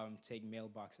does take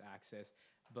mailbox access.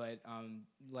 But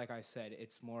like I said,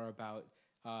 it's more about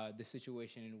the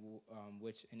situation in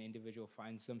which an individual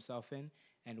finds themselves in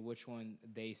and which one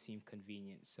they seem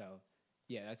convenient. So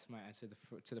yeah, that's my answer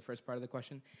to the first part of the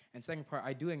question. And second part,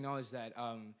 I do acknowledge that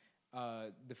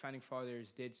the Founding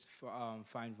Fathers did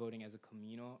find voting as a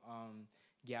communal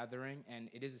gathering, and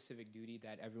it is a civic duty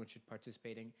that everyone should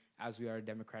participate in as we are a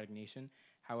democratic nation.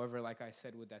 However, like I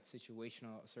said, with that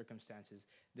situational circumstances,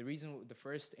 the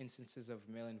first instances of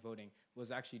mail-in voting was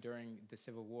actually during the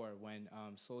Civil War when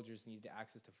soldiers needed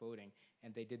access to voting,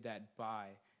 and they did that by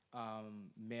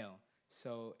mail.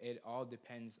 So it all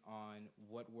depends on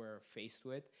what we're faced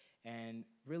with, and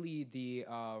really the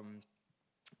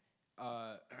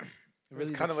it's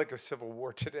kind of like a civil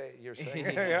war today, you're saying.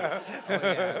 Yeah. Oh,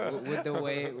 yeah. With the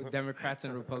way Democrats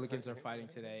and Republicans are fighting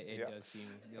today, it does seem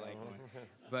like one.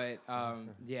 But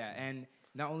yeah, and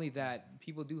not only that,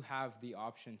 people do have the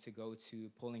option to go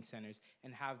to polling centers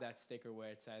and have that sticker where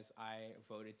it says, "I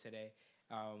voted today,"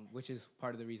 which is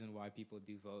part of the reason why people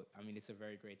do vote. I mean, it's a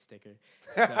very great sticker.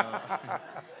 So,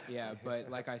 yeah, but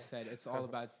like I said, it's all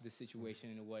about the situation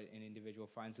and what an individual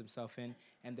finds himself in,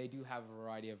 and they do have a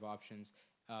variety of options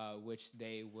which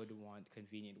they would want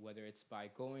convenient, whether it's by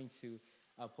going to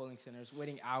polling centers,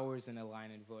 waiting hours in a line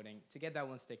and voting to get that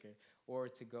one sticker, or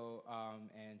to go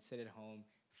and sit at home,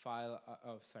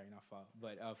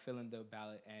 fill in the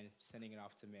ballot and sending it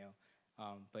off to mail.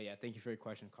 But yeah, thank you for your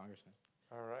question, Congressman.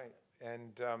 All right,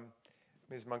 and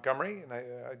Ms. Montgomery, and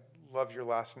I love your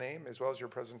last name as well as your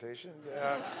presentation.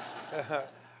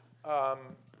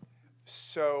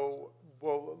 So,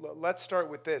 well, let's start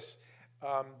with this.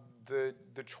 The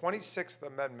 26th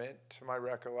Amendment, to my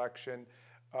recollection,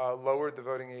 lowered the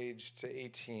voting age to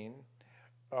 18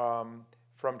 from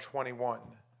 21.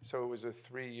 So it was a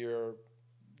 3-year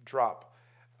drop.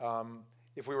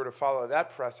 if we were to follow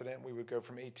that precedent, we would go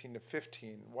from 18 to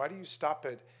 15. Why do you stop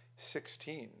at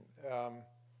 16?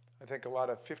 I think a lot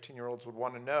of 15-year-olds would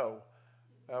want to know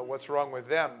what's wrong with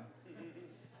them.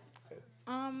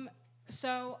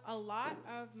 So a lot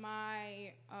of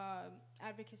my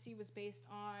advocacy was based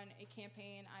on a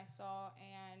campaign I saw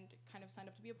and kind of signed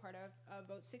up to be a part of,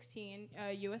 Vote 16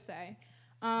 USA.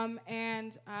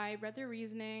 And I read their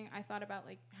reasoning. I thought about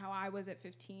like how I was at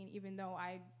 15, even though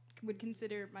I would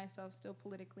consider myself still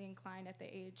politically inclined at the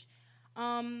age.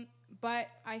 But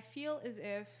I feel as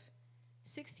if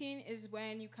 16 is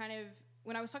when you kind of,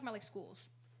 when I was talking about like schools,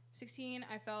 16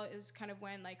 I felt is kind of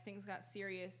when like things got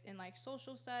serious in like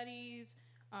social studies,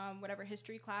 whatever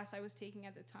history class I was taking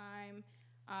at the time.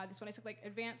 This when I took like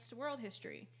advanced world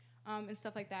history and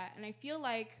stuff like that. And I feel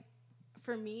like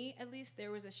for me, at least,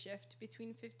 there was a shift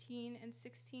between 15 and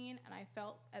 16, and I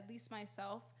felt, at least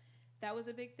myself, that was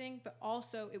a big thing, but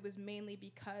also it was mainly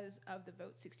because of the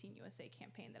Vote 16 USA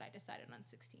campaign that I decided on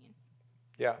 16.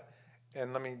 Yeah,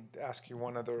 and let me ask you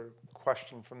one other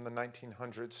question from the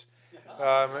 1900s.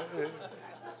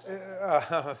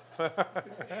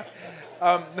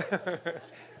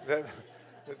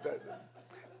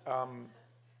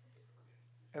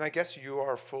 And I guess you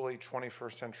are fully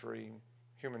 21st century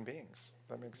human beings.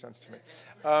 That makes sense to me.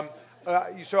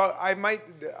 So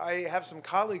I have some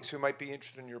colleagues who might be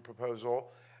interested in your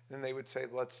proposal, and they would say,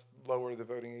 let's lower the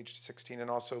voting age to 16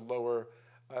 and also lower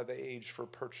the age for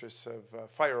purchase of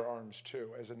firearms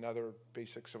too, as another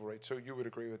basic civil right. So you would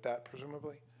agree with that,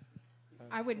 presumably?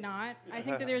 I would not. I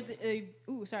think that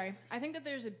I think that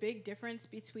there's a big difference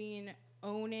between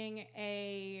owning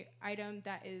a item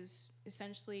that is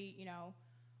essentially,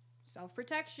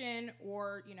 self-protection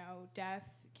or, death,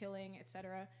 killing,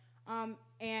 etc.,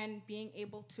 and being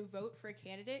able to vote for a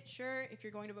candidate. Sure, if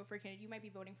you're going to vote for a candidate, you might be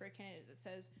voting for a candidate that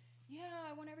says, yeah,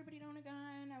 I want everybody to own a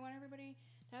gun, I want everybody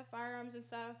to have firearms and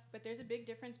stuff, but there's a big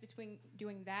difference between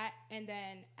doing that and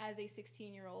then, as a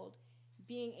 16-year-old,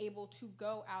 being able to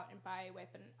go out and buy a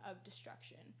weapon of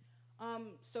destruction.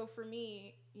 So for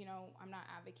me, I'm not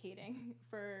advocating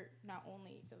for not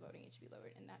only the voting age to be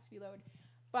lowered and that to be lowered,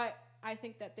 but I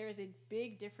think that there's a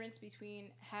big difference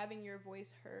between having your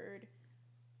voice heard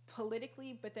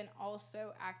politically, but then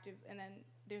also active, and then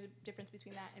there's a difference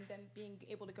between that and then being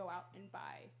able to go out and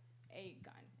buy a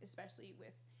gun, especially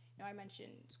with, I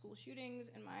mentioned school shootings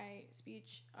in my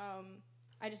speech.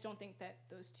 I just don't think that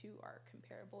those two are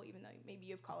comparable, even though maybe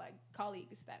you have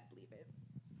colleagues that believe it.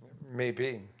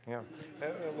 Maybe, yeah.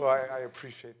 Well, I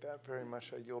appreciate that very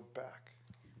much. I yield back.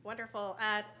 Wonderful.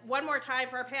 One more time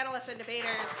for our panelists and debaters.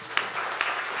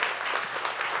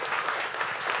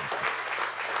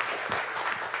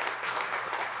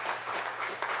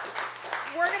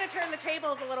 We're going to turn the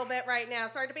tables a little bit right now.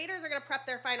 So our debaters are going to prep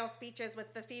their final speeches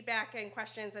with the feedback and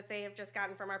questions that they have just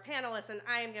gotten from our panelists, and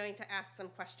I am going to ask some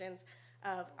questions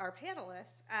of our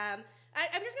panelists. I'm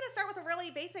just going to start with a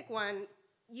really basic one.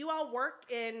 You all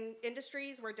work in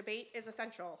industries where debate is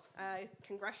essential.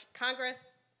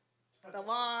 Congress, the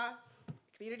law,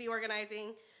 community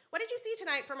organizing. What did you see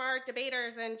tonight from our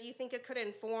debaters, and do you think it could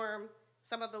inform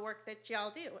some of the work that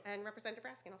y'all do? And Representative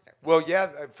Raskin, I'll start. Well, yeah,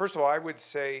 first of all, I would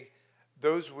say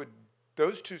those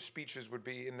two speeches would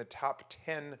be in the top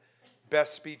 10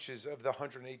 best speeches of the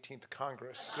 118th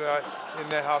Congress in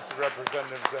the House of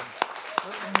Representatives.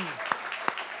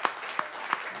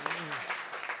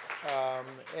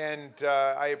 And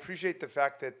I appreciate the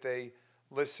fact that they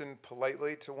listened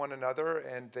politely to one another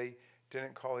and they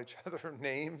didn't call each other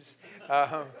names.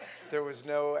 There was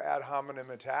no ad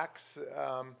hominem attacks,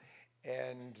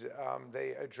 and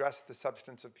they addressed the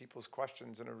substance of people's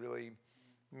questions in a really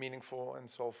meaningful and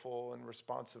soulful and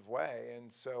responsive way.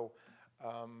 And so,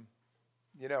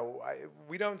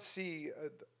 we don't see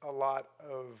a lot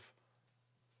of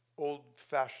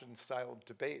old-fashioned style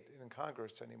debate in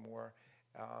Congress anymore,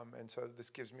 and so this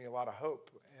gives me a lot of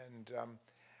hope. And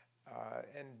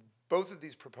both of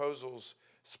these proposals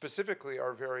specifically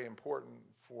are very important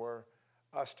for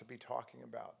us to be talking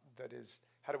about. That is,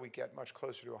 how do we get much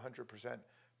closer to 100%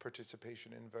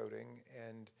 participation in voting?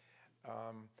 And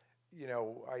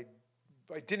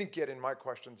I didn't get in my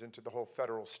questions into the whole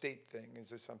federal state thing. Is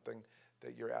this something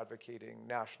that you're advocating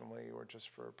nationally or just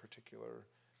for a particular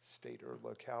state or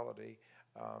locality?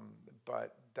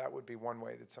 But that would be one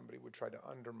way that somebody would try to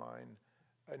undermine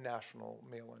a national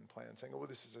mail-in plan, saying, "Oh,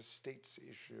 this is a state's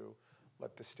issue.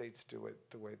 Let the states do it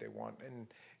the way they want." And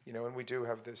and we do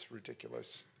have this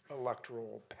ridiculous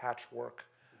electoral patchwork,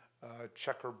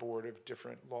 checkerboard of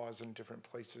different laws in different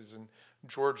places. And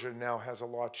Georgia now has a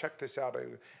law. Check this out,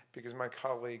 because my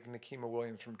colleague Nikema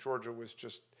Williams from Georgia was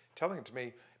just telling it to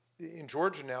me. In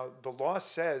Georgia now, the law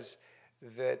says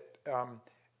that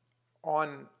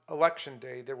on election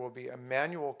day, there will be a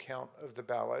manual count of the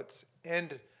ballots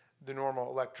and the normal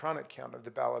electronic count of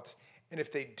the ballots. And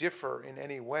if they differ in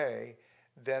any way,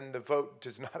 then the vote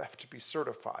does not have to be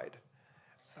certified.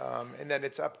 And then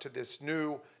it's up to this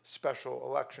new special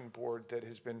election board that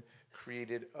has been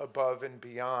created above and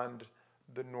beyond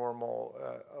the normal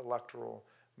electoral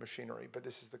machinery. But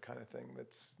this is the kind of thing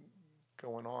that's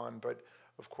going on. But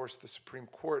of course, the Supreme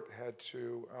Court had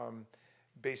to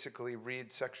basically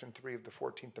read Section 3 of the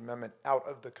 14th Amendment out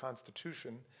of the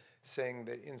Constitution, saying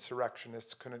that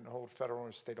insurrectionists couldn't hold federal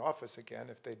or state office again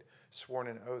if they'd sworn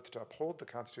an oath to uphold the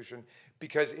Constitution,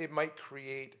 because it might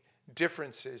create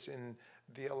differences in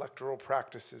the electoral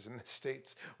practices in the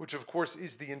states, which of course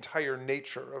is the entire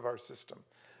nature of our system.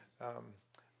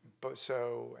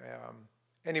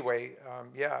 Anyway,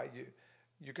 yeah,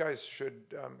 you guys should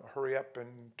hurry up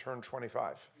and turn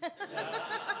 25.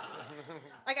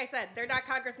 Like I said, they're not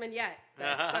congressmen yet,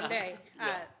 but someday.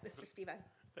 Mr. Spiva.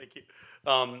 Thank you.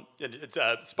 It's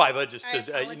Spiva. Just I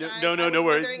to, apologize. no I was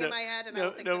worries. wondering in my head, and I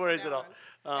don't think no so worries from at now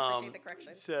all. on. I appreciate the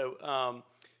correction.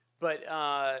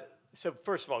 So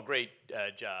first of all, great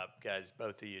job, guys.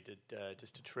 Both of you did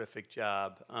just a terrific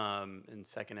job, and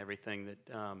second everything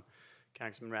that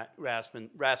Congressman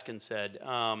Raskin said.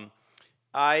 I'm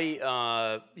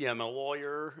a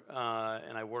lawyer,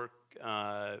 and I work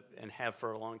and have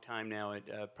for a long time now,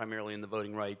 primarily in the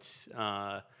voting rights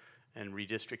and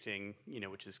redistricting,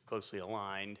 which is closely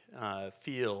aligned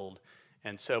field.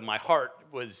 And so my heart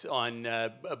was on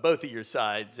both of your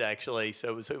sides, actually.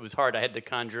 So it was hard. I had to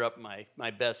conjure up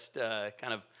my best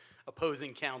kind of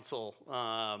opposing counsel.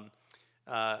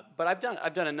 But I've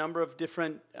done a number of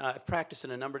different. I've practiced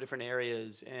in a number of different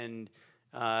areas, and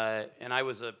I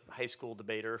was a high school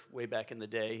debater way back in the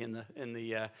day, in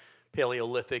the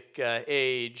Paleolithic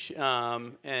age,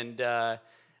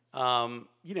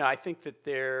 I think that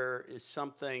there is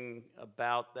something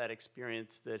about that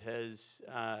experience that has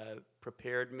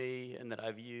prepared me and that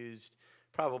I've used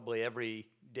probably every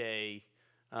day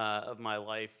of my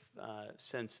life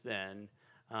since then.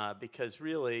 Because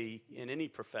really, in any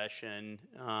profession,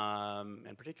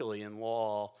 and particularly in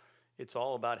law, it's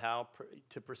all about how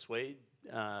to persuade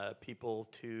people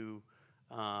to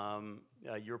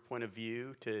your point of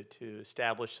view, to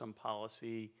establish some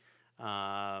policy.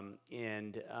 You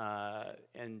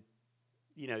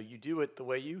do it the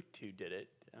way you two did it,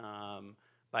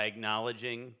 by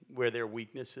acknowledging where there are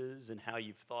weaknesses and how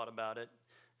you've thought about it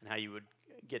and how you would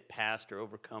get past or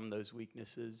overcome those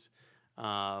weaknesses.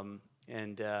 And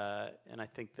I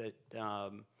think that,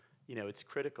 it's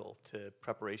critical to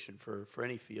preparation for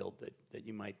any field that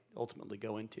you might ultimately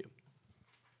go into.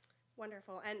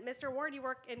 Wonderful. And Mr. Ward, you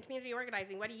work in community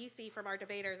organizing. What do you see from our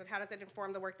debaters, and how does it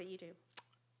inform the work that you do?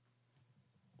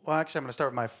 Well, actually, I'm going to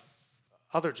start with my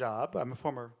other job. I'm a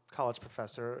former college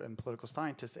professor and political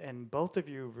scientist, and both of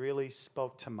you really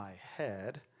spoke to my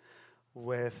head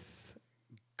with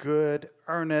good,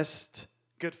 earnest,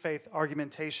 good faith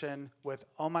argumentation with,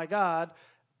 oh my God,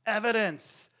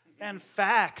 evidence and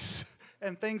facts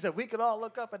and things that we could all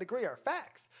look up and agree are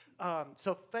facts.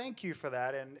 So thank you for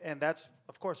that, and that's,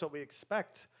 of course, what we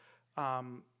expect.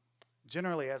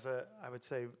 Generally, I would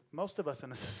say most of us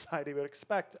in a society would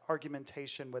expect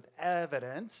argumentation with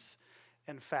evidence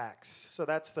and facts. So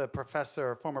that's the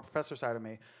former professor side of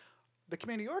me. The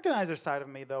community organizer side of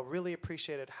me, though, really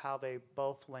appreciated how they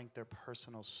both linked their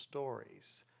personal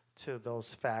stories to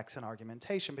those facts and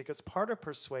argumentation, because part of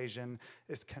persuasion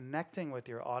is connecting with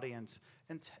your audience,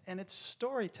 and it's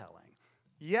storytelling.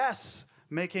 Yes,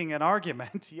 making an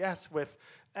argument, yes, with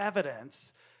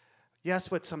evidence, yes,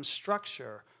 with some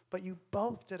structure, but you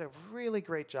both did a really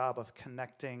great job of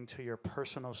connecting to your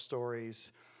personal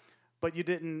stories, but you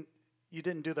didn't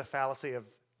do the fallacy of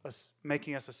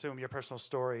making us assume your personal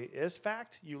story is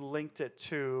fact. You linked it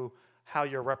to how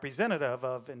you're representative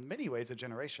of, in many ways, a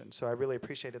generation. So I really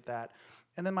appreciated that.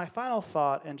 And then my final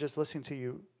thought, and just listening to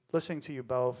you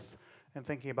both and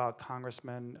thinking about the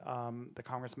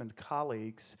congressman's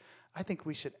colleagues, I think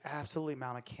we should absolutely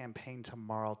mount a campaign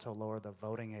tomorrow to lower the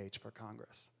voting age for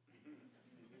Congress.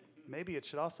 Maybe it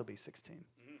should also be 16.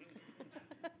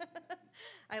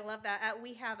 I love that.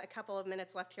 We have a couple of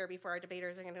minutes left here before our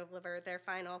debaters are going to deliver their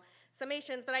final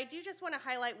summations, but I do just want to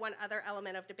highlight one other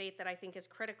element of debate that I think is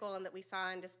critical and that we saw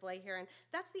on display here, and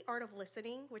that's the art of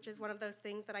listening, which is one of those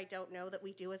things that I don't know that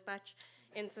we do as much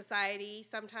in society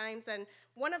sometimes. And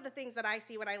one of the things that I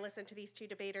see when I listen to these two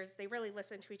debaters, they really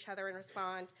listen to each other and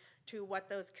respond to what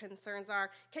those concerns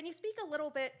are. Can you speak a little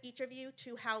bit, each of you,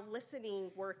 to how listening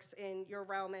works in your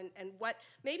realm, and what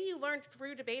maybe you learned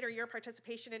through debate or your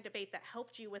participation in debate that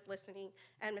helped you with listening?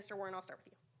 And Mr. Warren, I'll start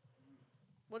with you.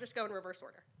 We'll just go in reverse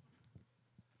order.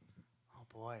 Oh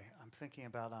boy, I'm thinking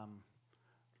about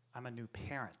I'm a new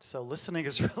parent, so listening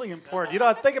is really important. You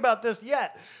don't think about this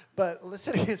yet, but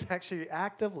listening is actually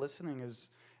active. Listening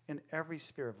is in every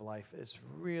sphere of life is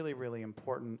really, really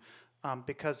important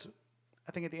because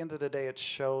I think at the end of the day, it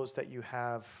shows that you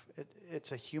have,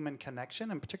 it's a human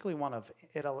connection, and particularly one of,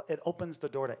 it opens the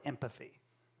door to empathy.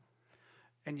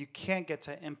 And you can't get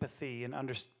to empathy and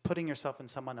putting yourself in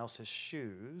someone else's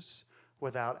shoes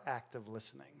without active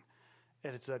listening.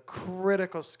 And it's a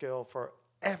critical skill for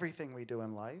everything we do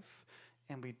in life,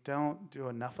 and we don't do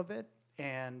enough of it.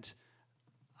 And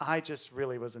I just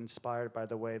really was inspired by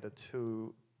the way the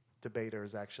two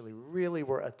debaters actually really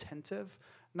were attentive,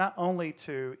 not only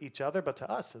to each other, but to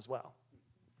us as well.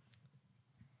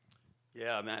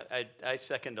 Yeah, I mean, I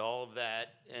second all of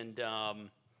that, and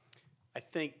I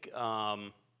think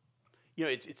you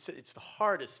know it's the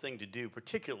hardest thing to do,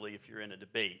 particularly if you're in a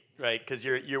debate, right? Because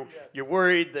you're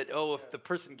worried that, oh, if the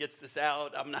person gets this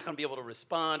out, I'm not going to be able to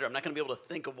respond, or I'm not going to be able to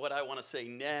think of what I want to say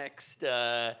next.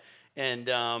 But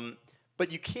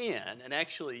you can, and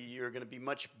actually, you're going to be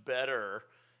much better.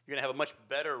 You're going to have a much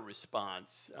better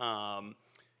response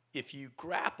if you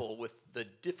grapple with the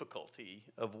difficulty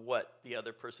of what the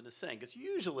other person is saying. Because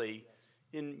usually,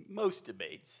 in most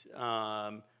debates,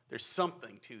 there's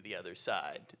something to the other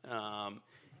side.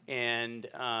 And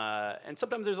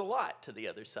sometimes there's a lot to the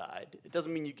other side. It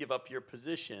doesn't mean you give up your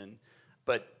position,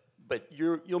 but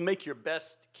you'll make your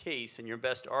best case and your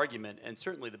best argument, and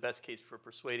certainly the best case for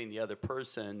persuading the other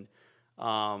person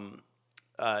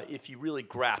if you really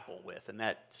grapple with, and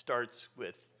that starts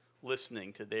with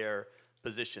listening to their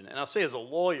position. And I'll say, as a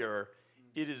lawyer,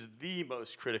 it is the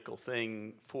most critical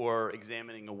thing for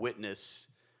examining a witness,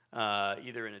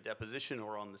 either in a deposition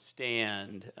or on the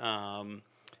stand.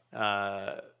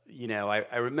 You know,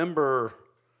 I remember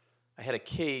I had a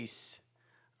case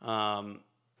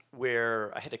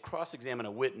where I had to cross-examine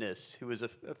a witness who was a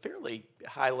fairly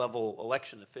high-level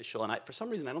election official, and for some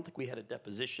reason I don't think we had a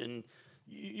deposition.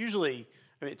 Usually,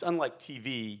 I mean, it's unlike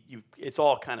TV. It's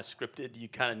all kind of scripted. You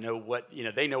kind of know what, you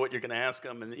know, they know what you're going to ask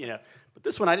them, and, you know. But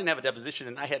this one, I didn't have a deposition,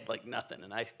 and I had, like, nothing.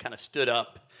 And I kind of stood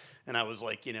up, and I was,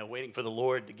 like, you know, waiting for the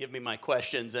Lord to give me my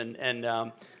questions.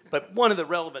 But one of the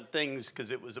relevant things, because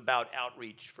it was about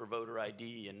outreach for voter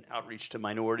ID and outreach to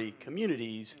minority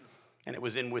communities, and it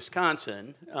was in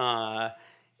Wisconsin,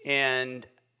 and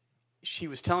she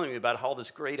was telling me about all this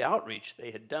great outreach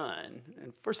they had done.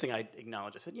 And first thing I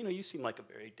acknowledged, I said, you know, you seem like a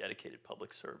very dedicated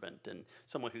public servant and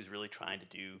someone who's really trying to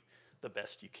do the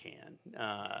best you can.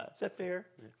 Is that fair?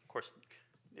 Of course,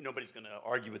 nobody's going to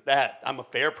argue with that. I'm a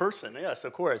fair person. Yes,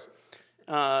 of course.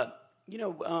 You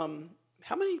know,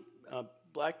 how many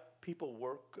black people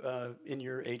work in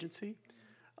your agency?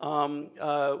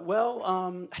 Well,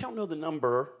 I don't know the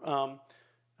number. How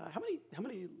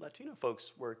many Latino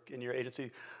folks work in your agency?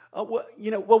 Well,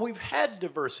 you know, we've had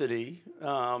diversity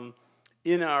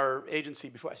in our agency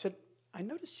before. I said, I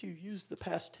noticed you used the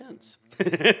past tense.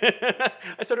 I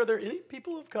said, are there any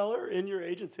people of color in your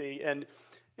agency? And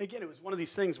again, it was one of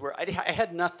these things where I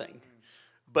had nothing,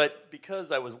 but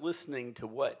because I was listening to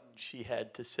what she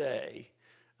had to say,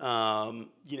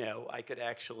 you know, I could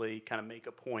actually kind of make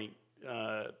a point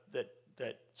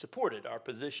that supported our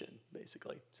position,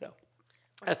 basically. So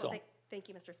that's all. Thank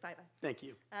you, Mr. Spiva. Thank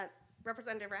you.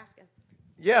 Representative Raskin.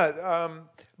 Yeah,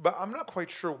 but I'm not quite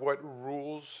sure what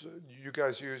rules you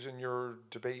guys use in your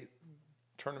debate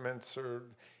tournaments or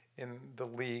in the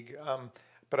league.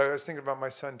 But I was thinking about my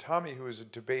son Tommy, who was a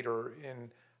debater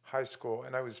in high school,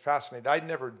 and I was fascinated. I'd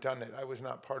never done it. I was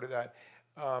not part of that.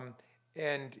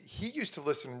 And he used to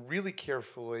listen really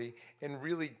carefully and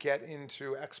really get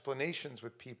into explanations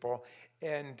with people.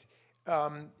 And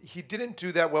he didn't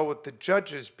do that well with the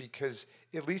judges because,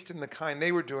 at least in the kind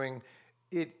they were doing,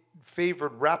 it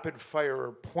favored rapid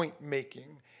fire point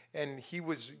making. And he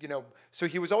was, you know, so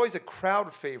he was always a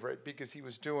crowd favorite because he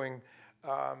was doing,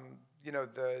 you know,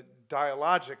 the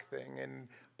dialogic thing.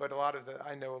 But a lot of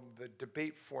I know the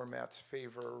debate formats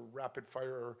favor rapid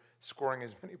fire, scoring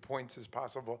as many points as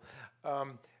possible.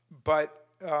 You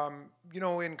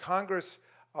know, in Congress,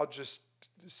 I'll just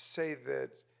say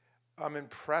that I'm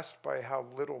impressed by how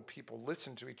little people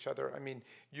listen to each other. I mean,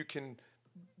 you can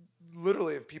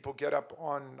literally have people get up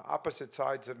on opposite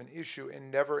sides of an issue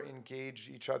and never engage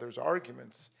each other's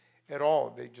arguments at all.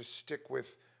 They just stick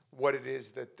with what it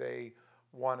is that they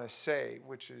want to say,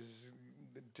 which is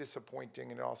disappointing,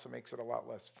 and it also makes it a lot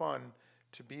less fun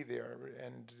to be there.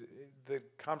 And the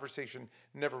conversation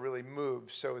never really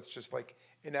moves, so it's just like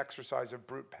an exercise of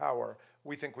brute power.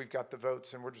 We think we've got the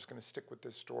votes, and we're just going to stick with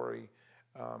this story,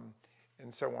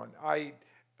 and so on.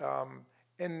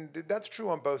 and that's true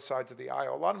on both sides of the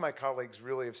aisle. A lot of my colleagues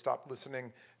really have stopped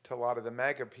listening to a lot of the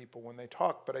MAGA people when they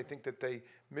talk, but I think that they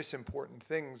miss important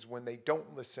things when they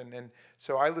don't listen. And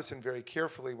so I listen very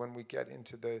carefully when we get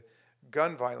into the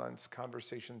gun violence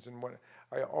conversations. And what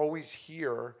I always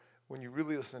hear when you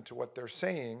really listen to what they're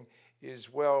saying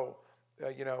is, well,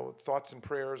 thoughts and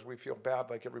prayers, we feel bad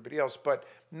like everybody else, but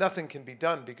nothing can be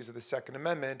done because of the Second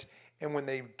Amendment. And when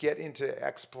they get into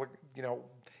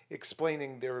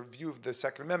explaining their view of the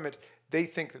Second Amendment, they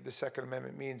think that the Second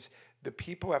Amendment means the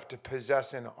people have to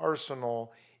possess an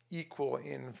arsenal equal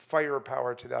in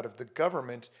firepower to that of the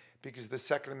government, because the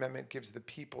Second Amendment gives the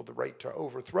people the right to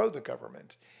overthrow the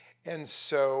government. And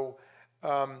so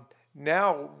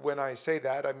now when I say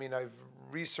that, I mean, I've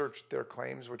researched their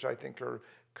claims, which I think are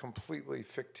completely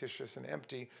fictitious and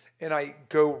empty, and I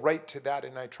go right to that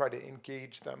and I try to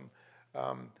engage them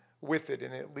with it,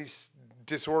 and at least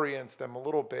disorients them a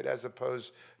little bit, as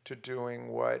opposed to doing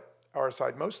what our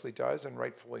side mostly does, and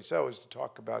rightfully so, is to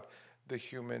talk about the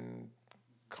human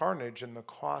carnage and the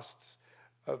costs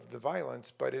of the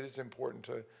violence. But it is important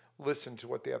to listen to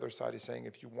what the other side is saying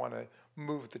if you want to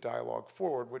move the dialogue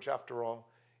forward, which after all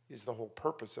is the whole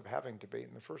purpose of having debate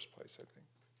in the first place, I think.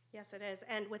 Yes, it is.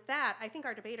 And with that, I think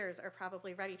our debaters are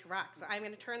probably ready to rock. So I'm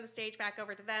going to turn the stage back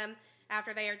over to them.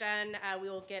 After they are done, we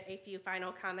will get a few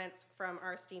final comments from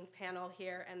our esteemed panel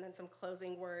here, and then some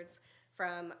closing words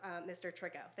from Mr.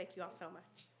 Trigo. Thank you all so much.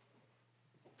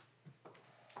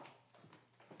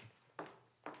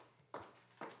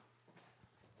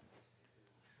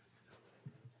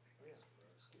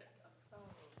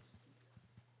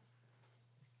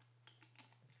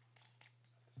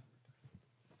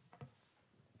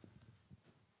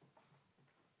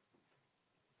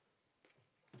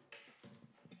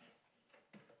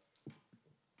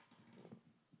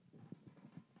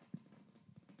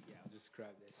 Just grab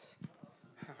this.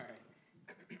 All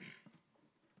right.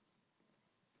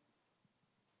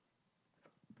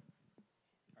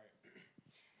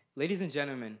 Ladies and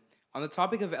gentlemen, on the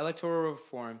topic of electoral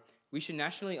reform, we should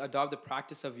nationally adopt the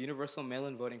practice of universal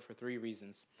mail-in voting for 3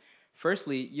 reasons.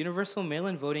 Firstly, universal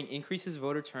mail-in voting increases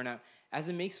voter turnout as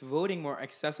it makes voting more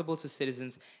accessible to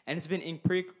citizens, and it's been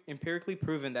empirically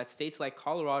proven that states like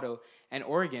Colorado and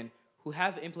Oregon, who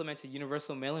have implemented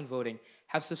universal mail-in voting,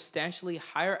 have substantially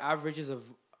higher averages of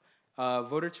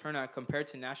voter turnout compared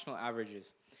to national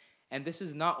averages. And this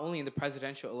is not only in the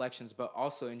presidential elections, but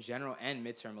also in general and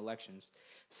midterm elections.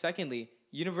 Secondly,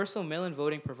 universal mail-in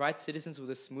voting provides citizens with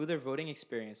a smoother voting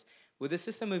experience. With a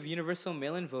system of universal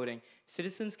mail-in voting,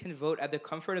 citizens can vote at the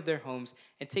comfort of their homes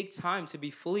and take time to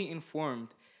be fully informed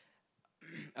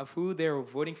of who they are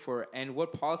voting for and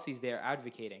what policies they are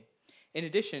advocating. In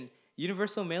addition,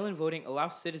 universal mail-in voting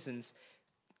allows citizens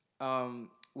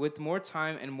with more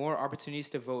time and more opportunities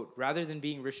to vote, rather than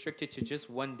being restricted to just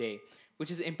one day,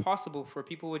 which is impossible for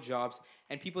people with jobs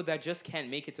and people that just can't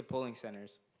make it to polling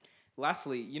centers.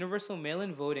 Lastly, universal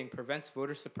mail-in voting prevents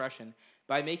voter suppression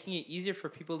by making it easier for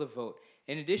people to vote.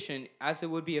 In addition, as it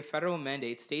would be a federal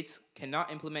mandate, states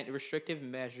cannot implement restrictive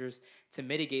measures to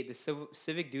mitigate the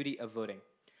civic duty of voting.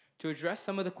 To address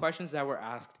some of the questions that were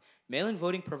asked, mail-in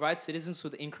voting provides citizens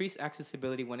with increased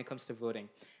accessibility when it comes to voting,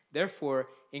 therefore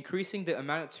increasing the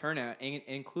amount of turnout and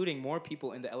including more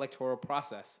people in the electoral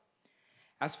process.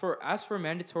 As for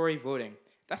mandatory voting,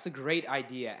 that's a great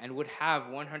idea and would have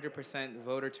 100%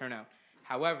 voter turnout.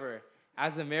 However,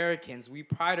 as Americans, we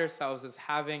pride ourselves as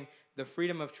having the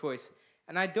freedom of choice,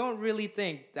 and I don't really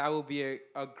think that will be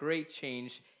a great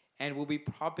change and will be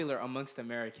popular amongst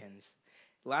Americans.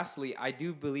 Lastly, I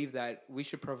do believe that we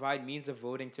should provide means of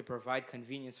voting to provide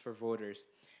convenience for voters,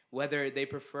 whether they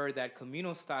prefer that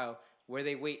communal style where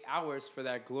they wait hours for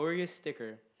that glorious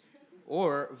sticker,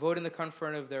 or vote in the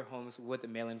comfort of their homes with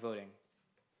mail-in voting.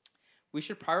 We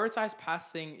should prioritize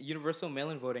passing universal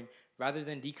mail-in voting rather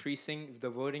than decreasing the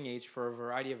voting age for a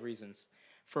variety of reasons.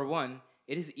 For one,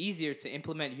 it is easier to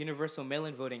implement universal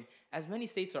mail-in voting as many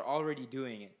states are already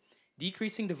doing it.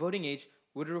 Decreasing the voting age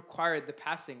would require the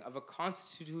passing of a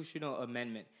constitutional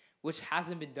amendment, which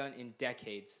hasn't been done in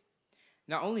decades.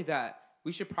 Not only that,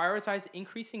 we should prioritize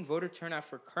increasing voter turnout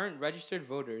for current registered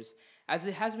voters, as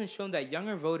it has been shown that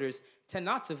younger voters tend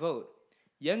not to vote.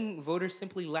 Young voters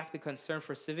simply lack the concern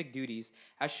for civic duties,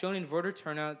 as shown in voter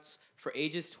turnouts for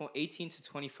ages 18 to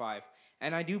 25.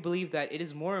 And I do believe that it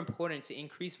is more important to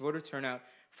increase voter turnout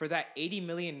for that 80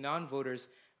 million non-voters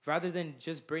rather than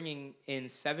just bringing in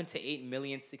 7 to 8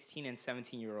 million 16 and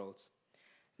 17-year-olds.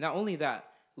 Not only that,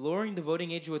 lowering the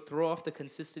voting age would throw off the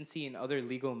consistency in other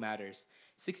legal matters.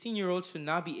 16-year-olds should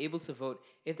not be able to vote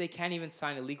if they can't even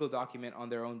sign a legal document on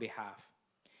their own behalf.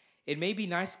 It may be a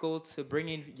nice goal to bring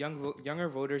in younger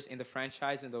voters in the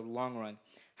franchise in the long run.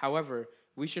 However,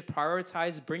 we should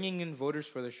prioritize bringing in voters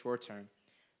for the short term.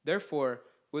 Therefore,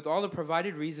 with all the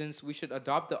provided reasons, we should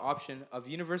adopt the option of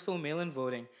universal mail-in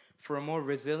voting for a more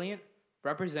resilient,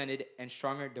 represented, and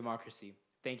stronger democracy.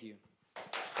 Thank you.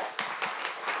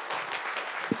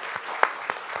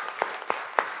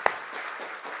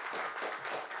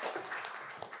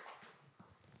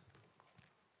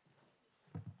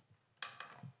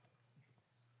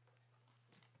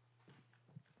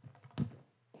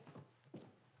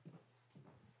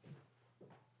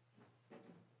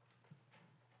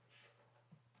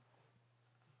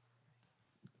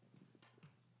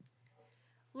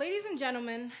 Ladies and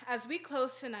gentlemen, as we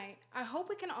close tonight, I hope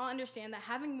we can all understand that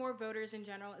having more voters in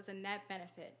general is a net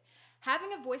benefit. Having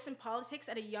a voice in politics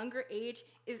at a younger age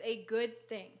is a good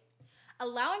thing.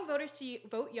 Allowing voters to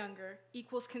vote younger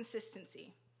equals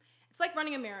consistency. It's like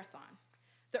running a marathon.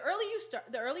 The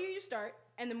earlier you start,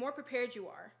 and the more prepared you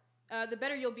are, the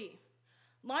better you'll be.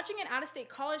 Launching an out-of-state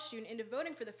college student into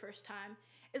voting for the first time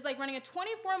is like running a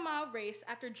 24-mile race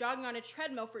after jogging on a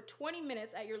treadmill for 20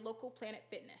 minutes at your local Planet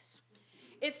Fitness.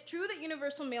 It's true that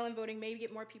universal mail-in voting may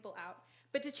get more people out,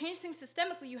 but to change things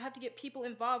systemically, you have to get people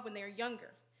involved when they are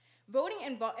younger. Voting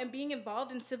and being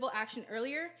involved in civil action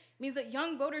earlier means that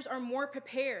young voters are more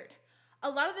prepared. A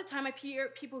lot of the time, I hear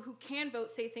people who can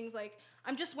vote say things like,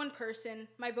 "I'm just one person,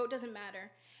 my vote doesn't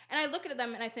matter." And I look at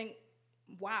them and I think,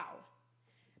 wow.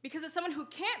 Because as someone who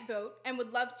can't vote and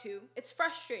would love to, it's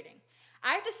frustrating.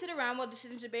 I have to sit around while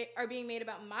decisions are being made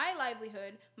about my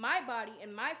livelihood, my body,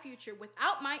 and my future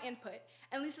without my input,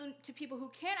 and listen to people who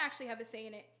can't actually have a say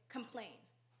in it complain.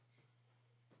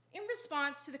 In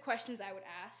response to the questions I was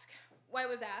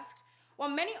asked, while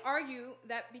many argue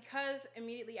that because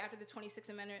immediately after the 26th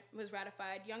Amendment was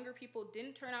ratified, younger people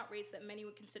didn't turn out rates that many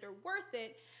would consider worth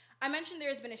it, I mentioned there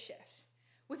has been a shift.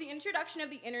 With the introduction of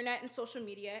the internet and social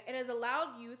media, it has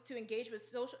allowed youth to engage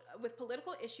with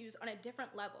political issues on a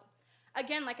different level.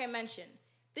 Again, like I mentioned,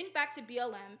 think back to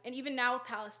BLM, and even now with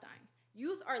Palestine.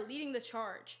 Youth are leading the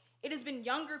charge. It has been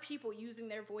younger people using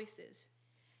their voices.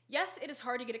 Yes, it is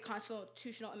hard to get a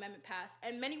constitutional amendment passed,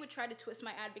 and many would try to twist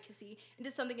my advocacy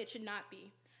into something it should not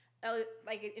be.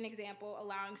 Like an example,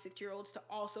 allowing 6-year-olds to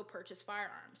also purchase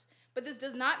firearms. But this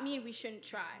does not mean we shouldn't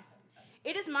try.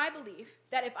 It is my belief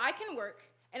that if I can work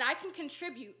and I can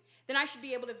contribute, then I should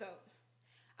be able to vote.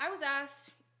 I was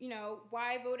asked,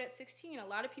 why vote at 16? A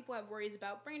lot of people have worries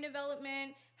about brain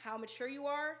development, how mature you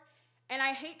are. And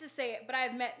I hate to say it, but I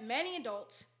have met many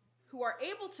adults who are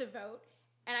able to vote,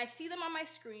 and I see them on my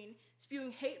screen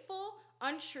spewing hateful,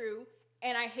 untrue,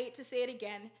 and I hate to say it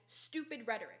again, stupid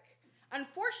rhetoric.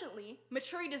 Unfortunately,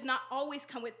 maturity does not always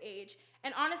come with age,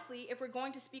 and honestly, if we're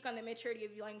going to speak on the maturity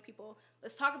of young people,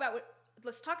 let's talk about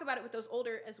it with those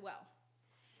older as well.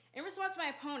 In response to my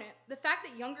opponent, the fact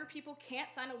that younger people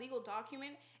can't sign a legal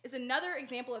document is another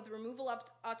example of the removal of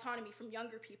autonomy from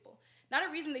younger people, not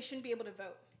a reason they shouldn't be able to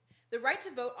vote. The right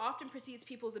to vote often precedes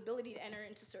people's ability to enter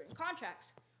into certain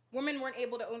contracts. Women weren't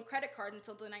able to own credit cards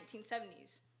until the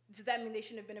 1970s. Does that mean they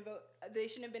shouldn't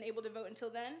have been able to vote until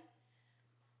then?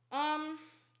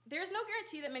 There's no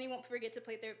guarantee that many won't forget to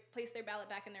place their ballot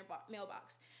back in their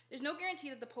mailbox. There's no guarantee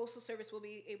that the Postal Service will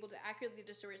be able to accurately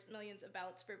disperse millions of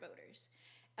ballots for voters.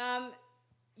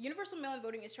 Universal mail-in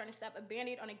voting is trying to stop a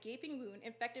Band-Aid on a gaping wound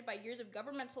infected by years of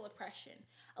governmental oppression.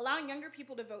 Allowing younger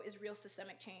people to vote is real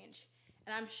systemic change.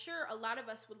 And I'm sure a lot of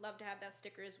us would love to have that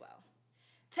sticker as well.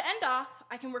 To end off,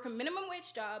 I can work a minimum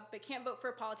wage job, but can't vote for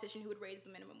a politician who would raise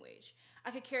the minimum wage. I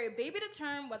could carry a baby to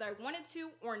term whether I wanted to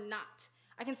or not.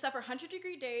 I can suffer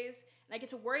 100-degree days, and I get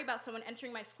to worry about someone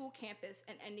entering my school campus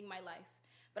and ending my life.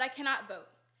 But I cannot vote.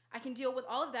 I can deal with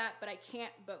all of that, but I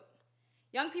can't vote.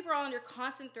 Young people are under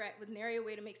constant threat with nary a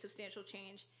way to make substantial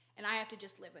change, and I have to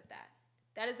just live with that.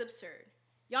 That is absurd.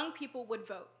 Young people would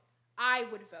vote. I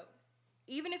would vote.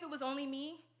 Even if it was only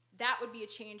me, that would be a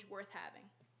change worth having.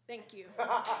 Thank you.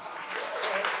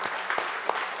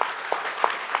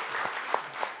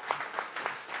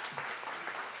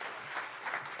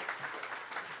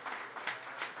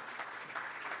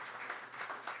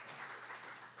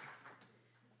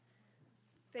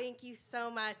 Thank you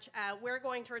so much. We're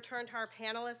going to return to our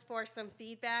panelists for some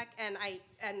feedback, and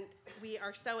we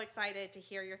are so excited to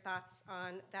hear your thoughts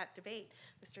on that debate.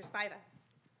 Mr. Spiva.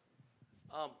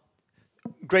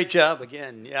 Great job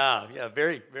again. Yeah,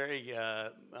 very, very,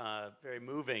 very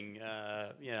moving.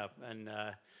 And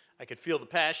I could feel the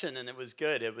passion, and it was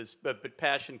good. It was, but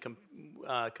passion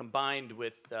combined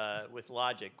with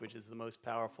logic, which is the most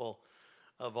powerful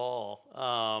of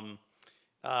all.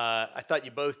 I thought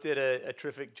you both did a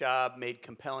terrific job, made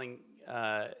compelling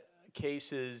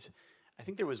cases. I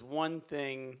think there was one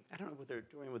thing, I don't know whether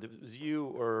it was you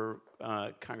or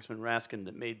Congressman Raskin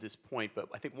that made this point, but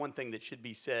I think one thing that should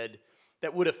be said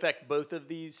that would affect both of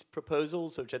these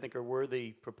proposals, which I think are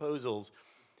worthy proposals.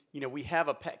 We have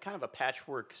a kind of a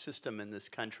patchwork system in this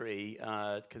country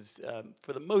because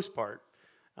for the most part,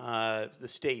 the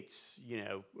states,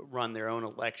 run their own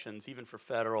elections, even for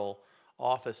federal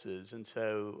offices. And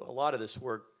so a lot of this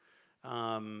work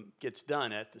gets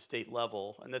done at the state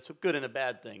level, and that's a good and a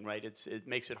bad thing, right? It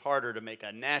makes it harder to make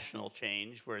a national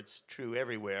change where it's true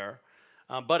everywhere.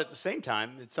 But at the same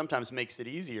time, it sometimes makes it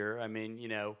easier. I mean,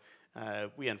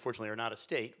 we unfortunately are not a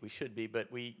state. We should be,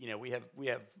 but we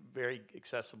have very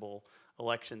accessible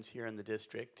elections here in the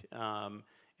district,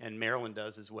 and Maryland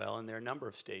does as well. And there are a number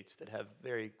of states that have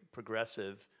very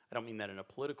progressive. I don't mean that in a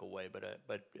political way,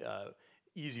 but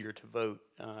easier to vote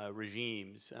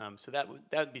regimes. So that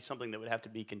would be something that would have to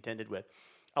be contended with.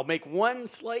 I'll take one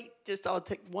slight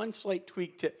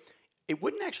tweak to. It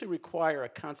wouldn't actually require a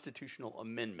constitutional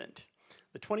amendment.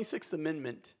 The 26th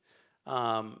Amendment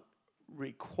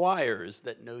requires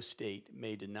that no state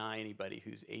may deny anybody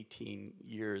who's 18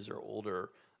 years or older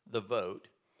the vote,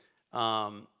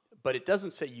 but it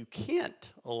doesn't say you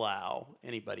can't allow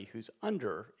anybody who's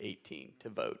under 18 to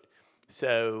vote.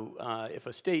 So if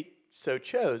a state so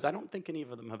chose, I don't think any of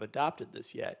them have adopted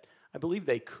this yet, I believe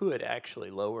they could actually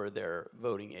lower their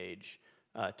voting age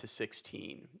to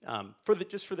 16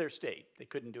 just for their state. They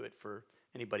couldn't do it for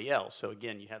anybody else. So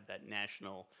again, you have that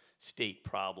national state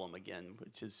problem again,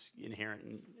 which is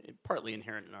partly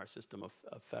inherent in our system of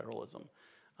federalism.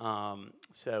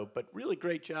 But really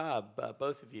great job,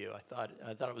 both of you. I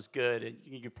thought it was good. And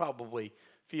you could probably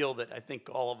feel that. I think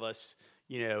all of us,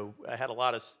 I had a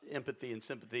lot of empathy and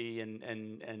sympathy,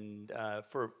 and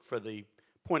for the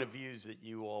point of views that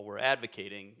you all were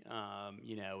advocating,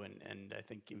 and I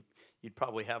think you'd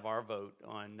probably have our vote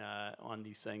on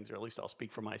these things, or at least I'll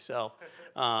speak for myself.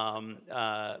 I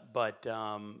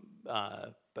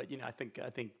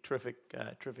think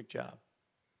terrific job.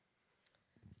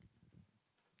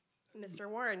 Mr.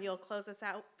 Warren, you'll close us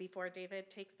out before David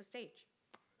takes the stage.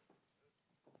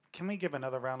 Can we give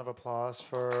another round of applause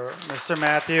for Mr.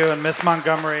 Matthew and Ms.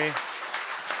 Montgomery?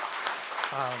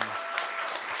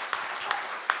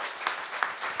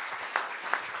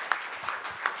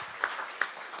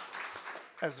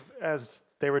 As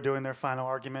they were doing their final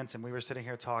arguments and we were sitting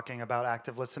here talking about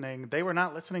active listening, they were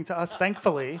not listening to us,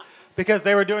 thankfully, because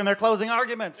they were doing their closing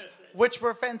arguments, which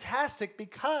were fantastic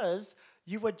because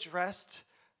you addressed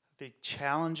the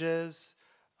challenges,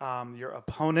 your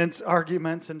opponent's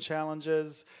arguments and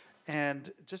challenges,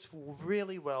 and just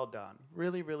really well done.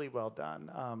 Really, really well done.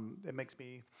 It makes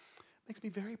me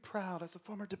very proud as a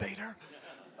former debater.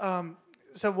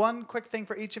 So one quick thing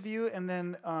for each of you, and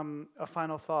then a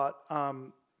final thought.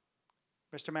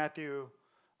 Mr. Matthew,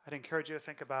 I'd encourage you to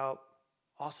think about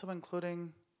also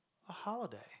including a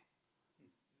holiday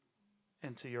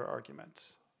into your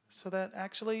arguments. So that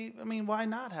actually, why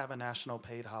not have a national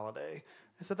paid holiday?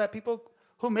 And so that people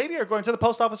who maybe are going to the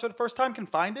post office for the first time can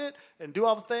find it and do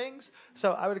all the things.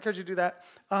 So I would encourage you to do that.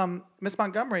 Ms.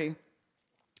 Montgomery,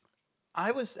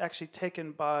 I was actually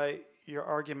taken by your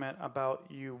argument about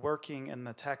you working and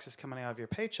the taxes coming out of your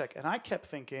paycheck, and I kept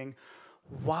thinking,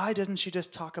 why didn't she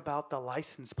just talk about the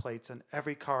license plates in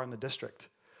every car in the district?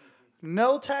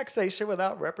 No taxation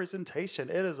without representation.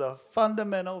 It is a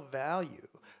fundamental value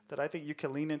that I think you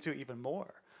can lean into even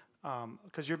more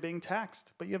because you're being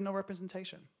taxed, but you have no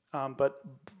representation. But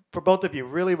for both of you,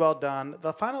 really well done.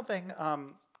 The final thing,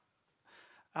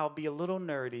 I'll be a little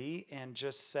nerdy and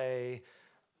just say,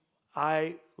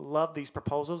 I love these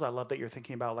proposals. I love that you're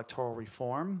thinking about electoral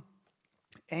reform.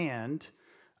 And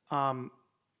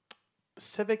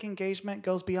civic engagement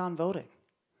goes beyond voting.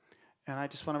 And I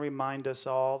just want to remind us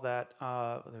all that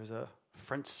there's a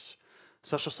French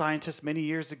social scientist many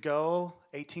years ago,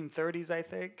 1830s, I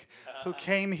think, who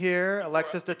came here,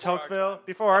 Alexis de Tocqueville,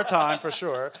 before our time for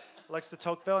sure, Alexis de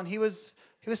Tocqueville, and he was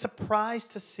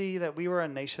surprised to see that we were a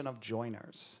nation of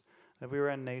joiners, that we were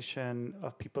a nation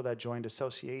of people that joined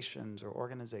associations or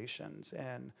organizations,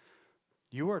 and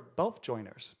you were both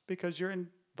joiners because you're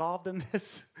involved in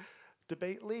this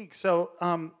debate league. So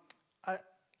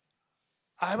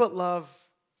I would love,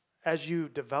 as you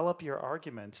develop your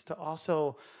arguments, to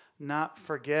also not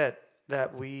forget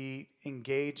that we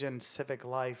engage in civic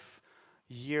life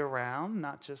year-round,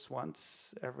 not just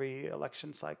once every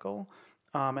election cycle,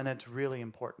 and it's really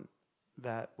important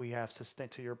that we have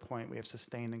sustained, to your point, we have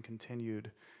sustained and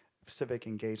continued civic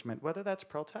engagement, whether that's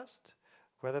protest,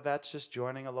 whether that's just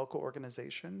joining a local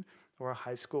organization or a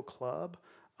high school club,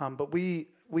 But we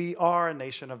are a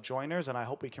nation of joiners, and I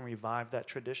hope we can revive that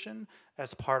tradition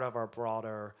as part of our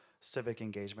broader civic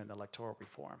engagement and electoral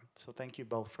reform. So thank you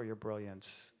both for your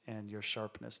brilliance and your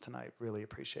sharpness tonight. Really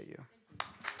appreciate you.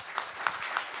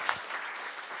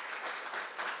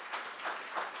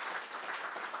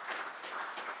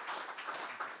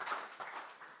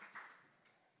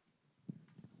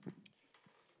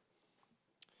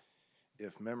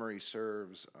 If memory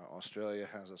serves, Australia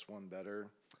has us one better.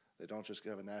 They don't just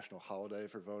have a national holiday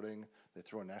for voting, they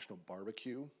throw a national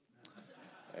barbecue.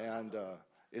 And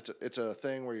it's a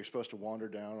thing where you're supposed to wander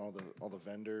down all the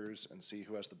vendors and see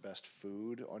who has the best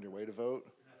food on your way to vote.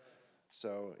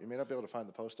 So you may not be able to find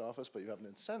the post office, but you have an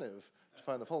incentive to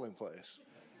find the polling place.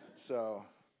 So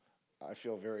I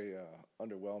feel very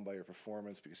underwhelmed by your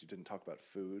performance because you didn't talk about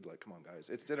food. Like, come on, guys,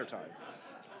 it's dinner time.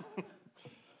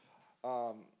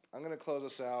 I'm going to close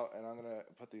us out, and I'm going to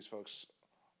put these folks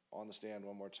on the stand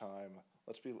one more time.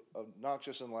 Let's be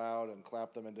obnoxious and loud and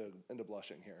clap them into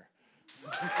blushing here.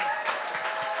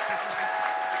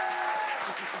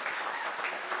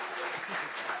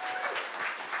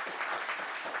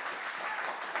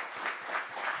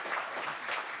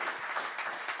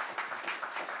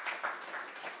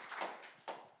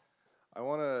 I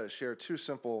want to share two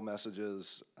simple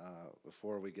messages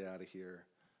before we get out of here.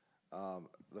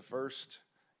 The first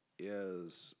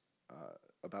is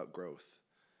about growth.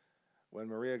 When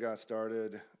Maria got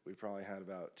started, we probably had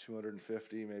about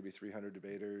 250, maybe 300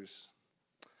 debaters.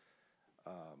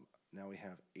 Now we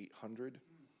have 800.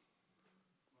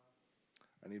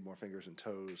 I need more fingers and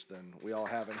toes than we all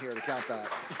have in here to count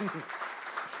that.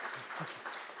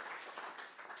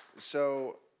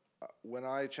 So when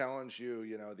I challenge you,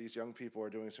 you know, these young people are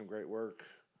doing some great work.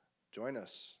 Join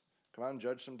us. Come out and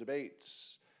judge some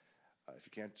debates. If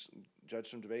you can't judge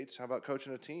some debates, how about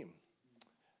coaching a team?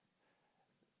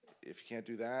 If you can't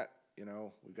do that, you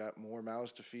know, we've got more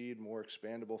mouths to feed, more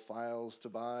expandable files to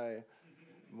buy,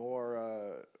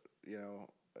 more, you know,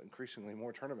 increasingly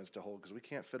more tournaments to hold because we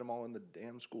can't fit them all in the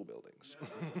damn school buildings.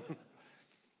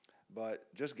 But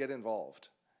just get involved.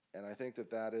 And I think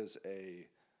that is a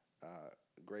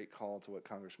great call to what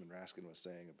Congressman Raskin was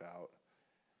saying about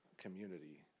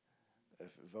community. If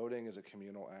voting is a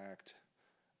communal act,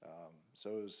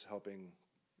 so is helping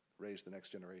raise the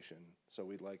next generation. So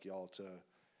we'd like y'all to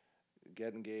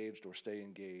get engaged or stay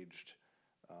engaged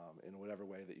in whatever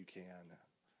way that you can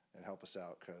and help us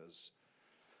out, because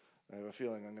I have a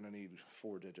feeling I'm going to need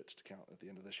 4 digits to count at the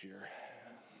end of this year.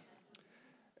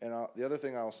 And the other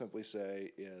thing I'll simply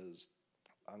say is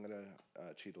I'm going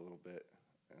to cheat a little bit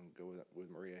and go with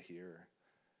Maria here.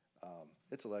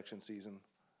 It's election season.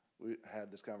 We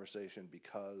had this conversation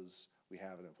because we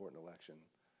have an important election.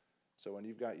 So when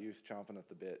you've got youth chomping at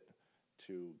the bit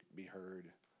to be heard,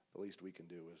 the least we can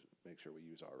do is make sure we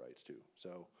use our rights too.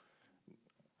 So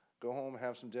go home,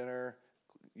 have some dinner,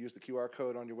 use the QR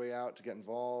code on your way out to get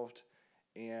involved,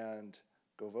 and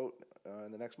go vote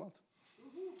in the next month.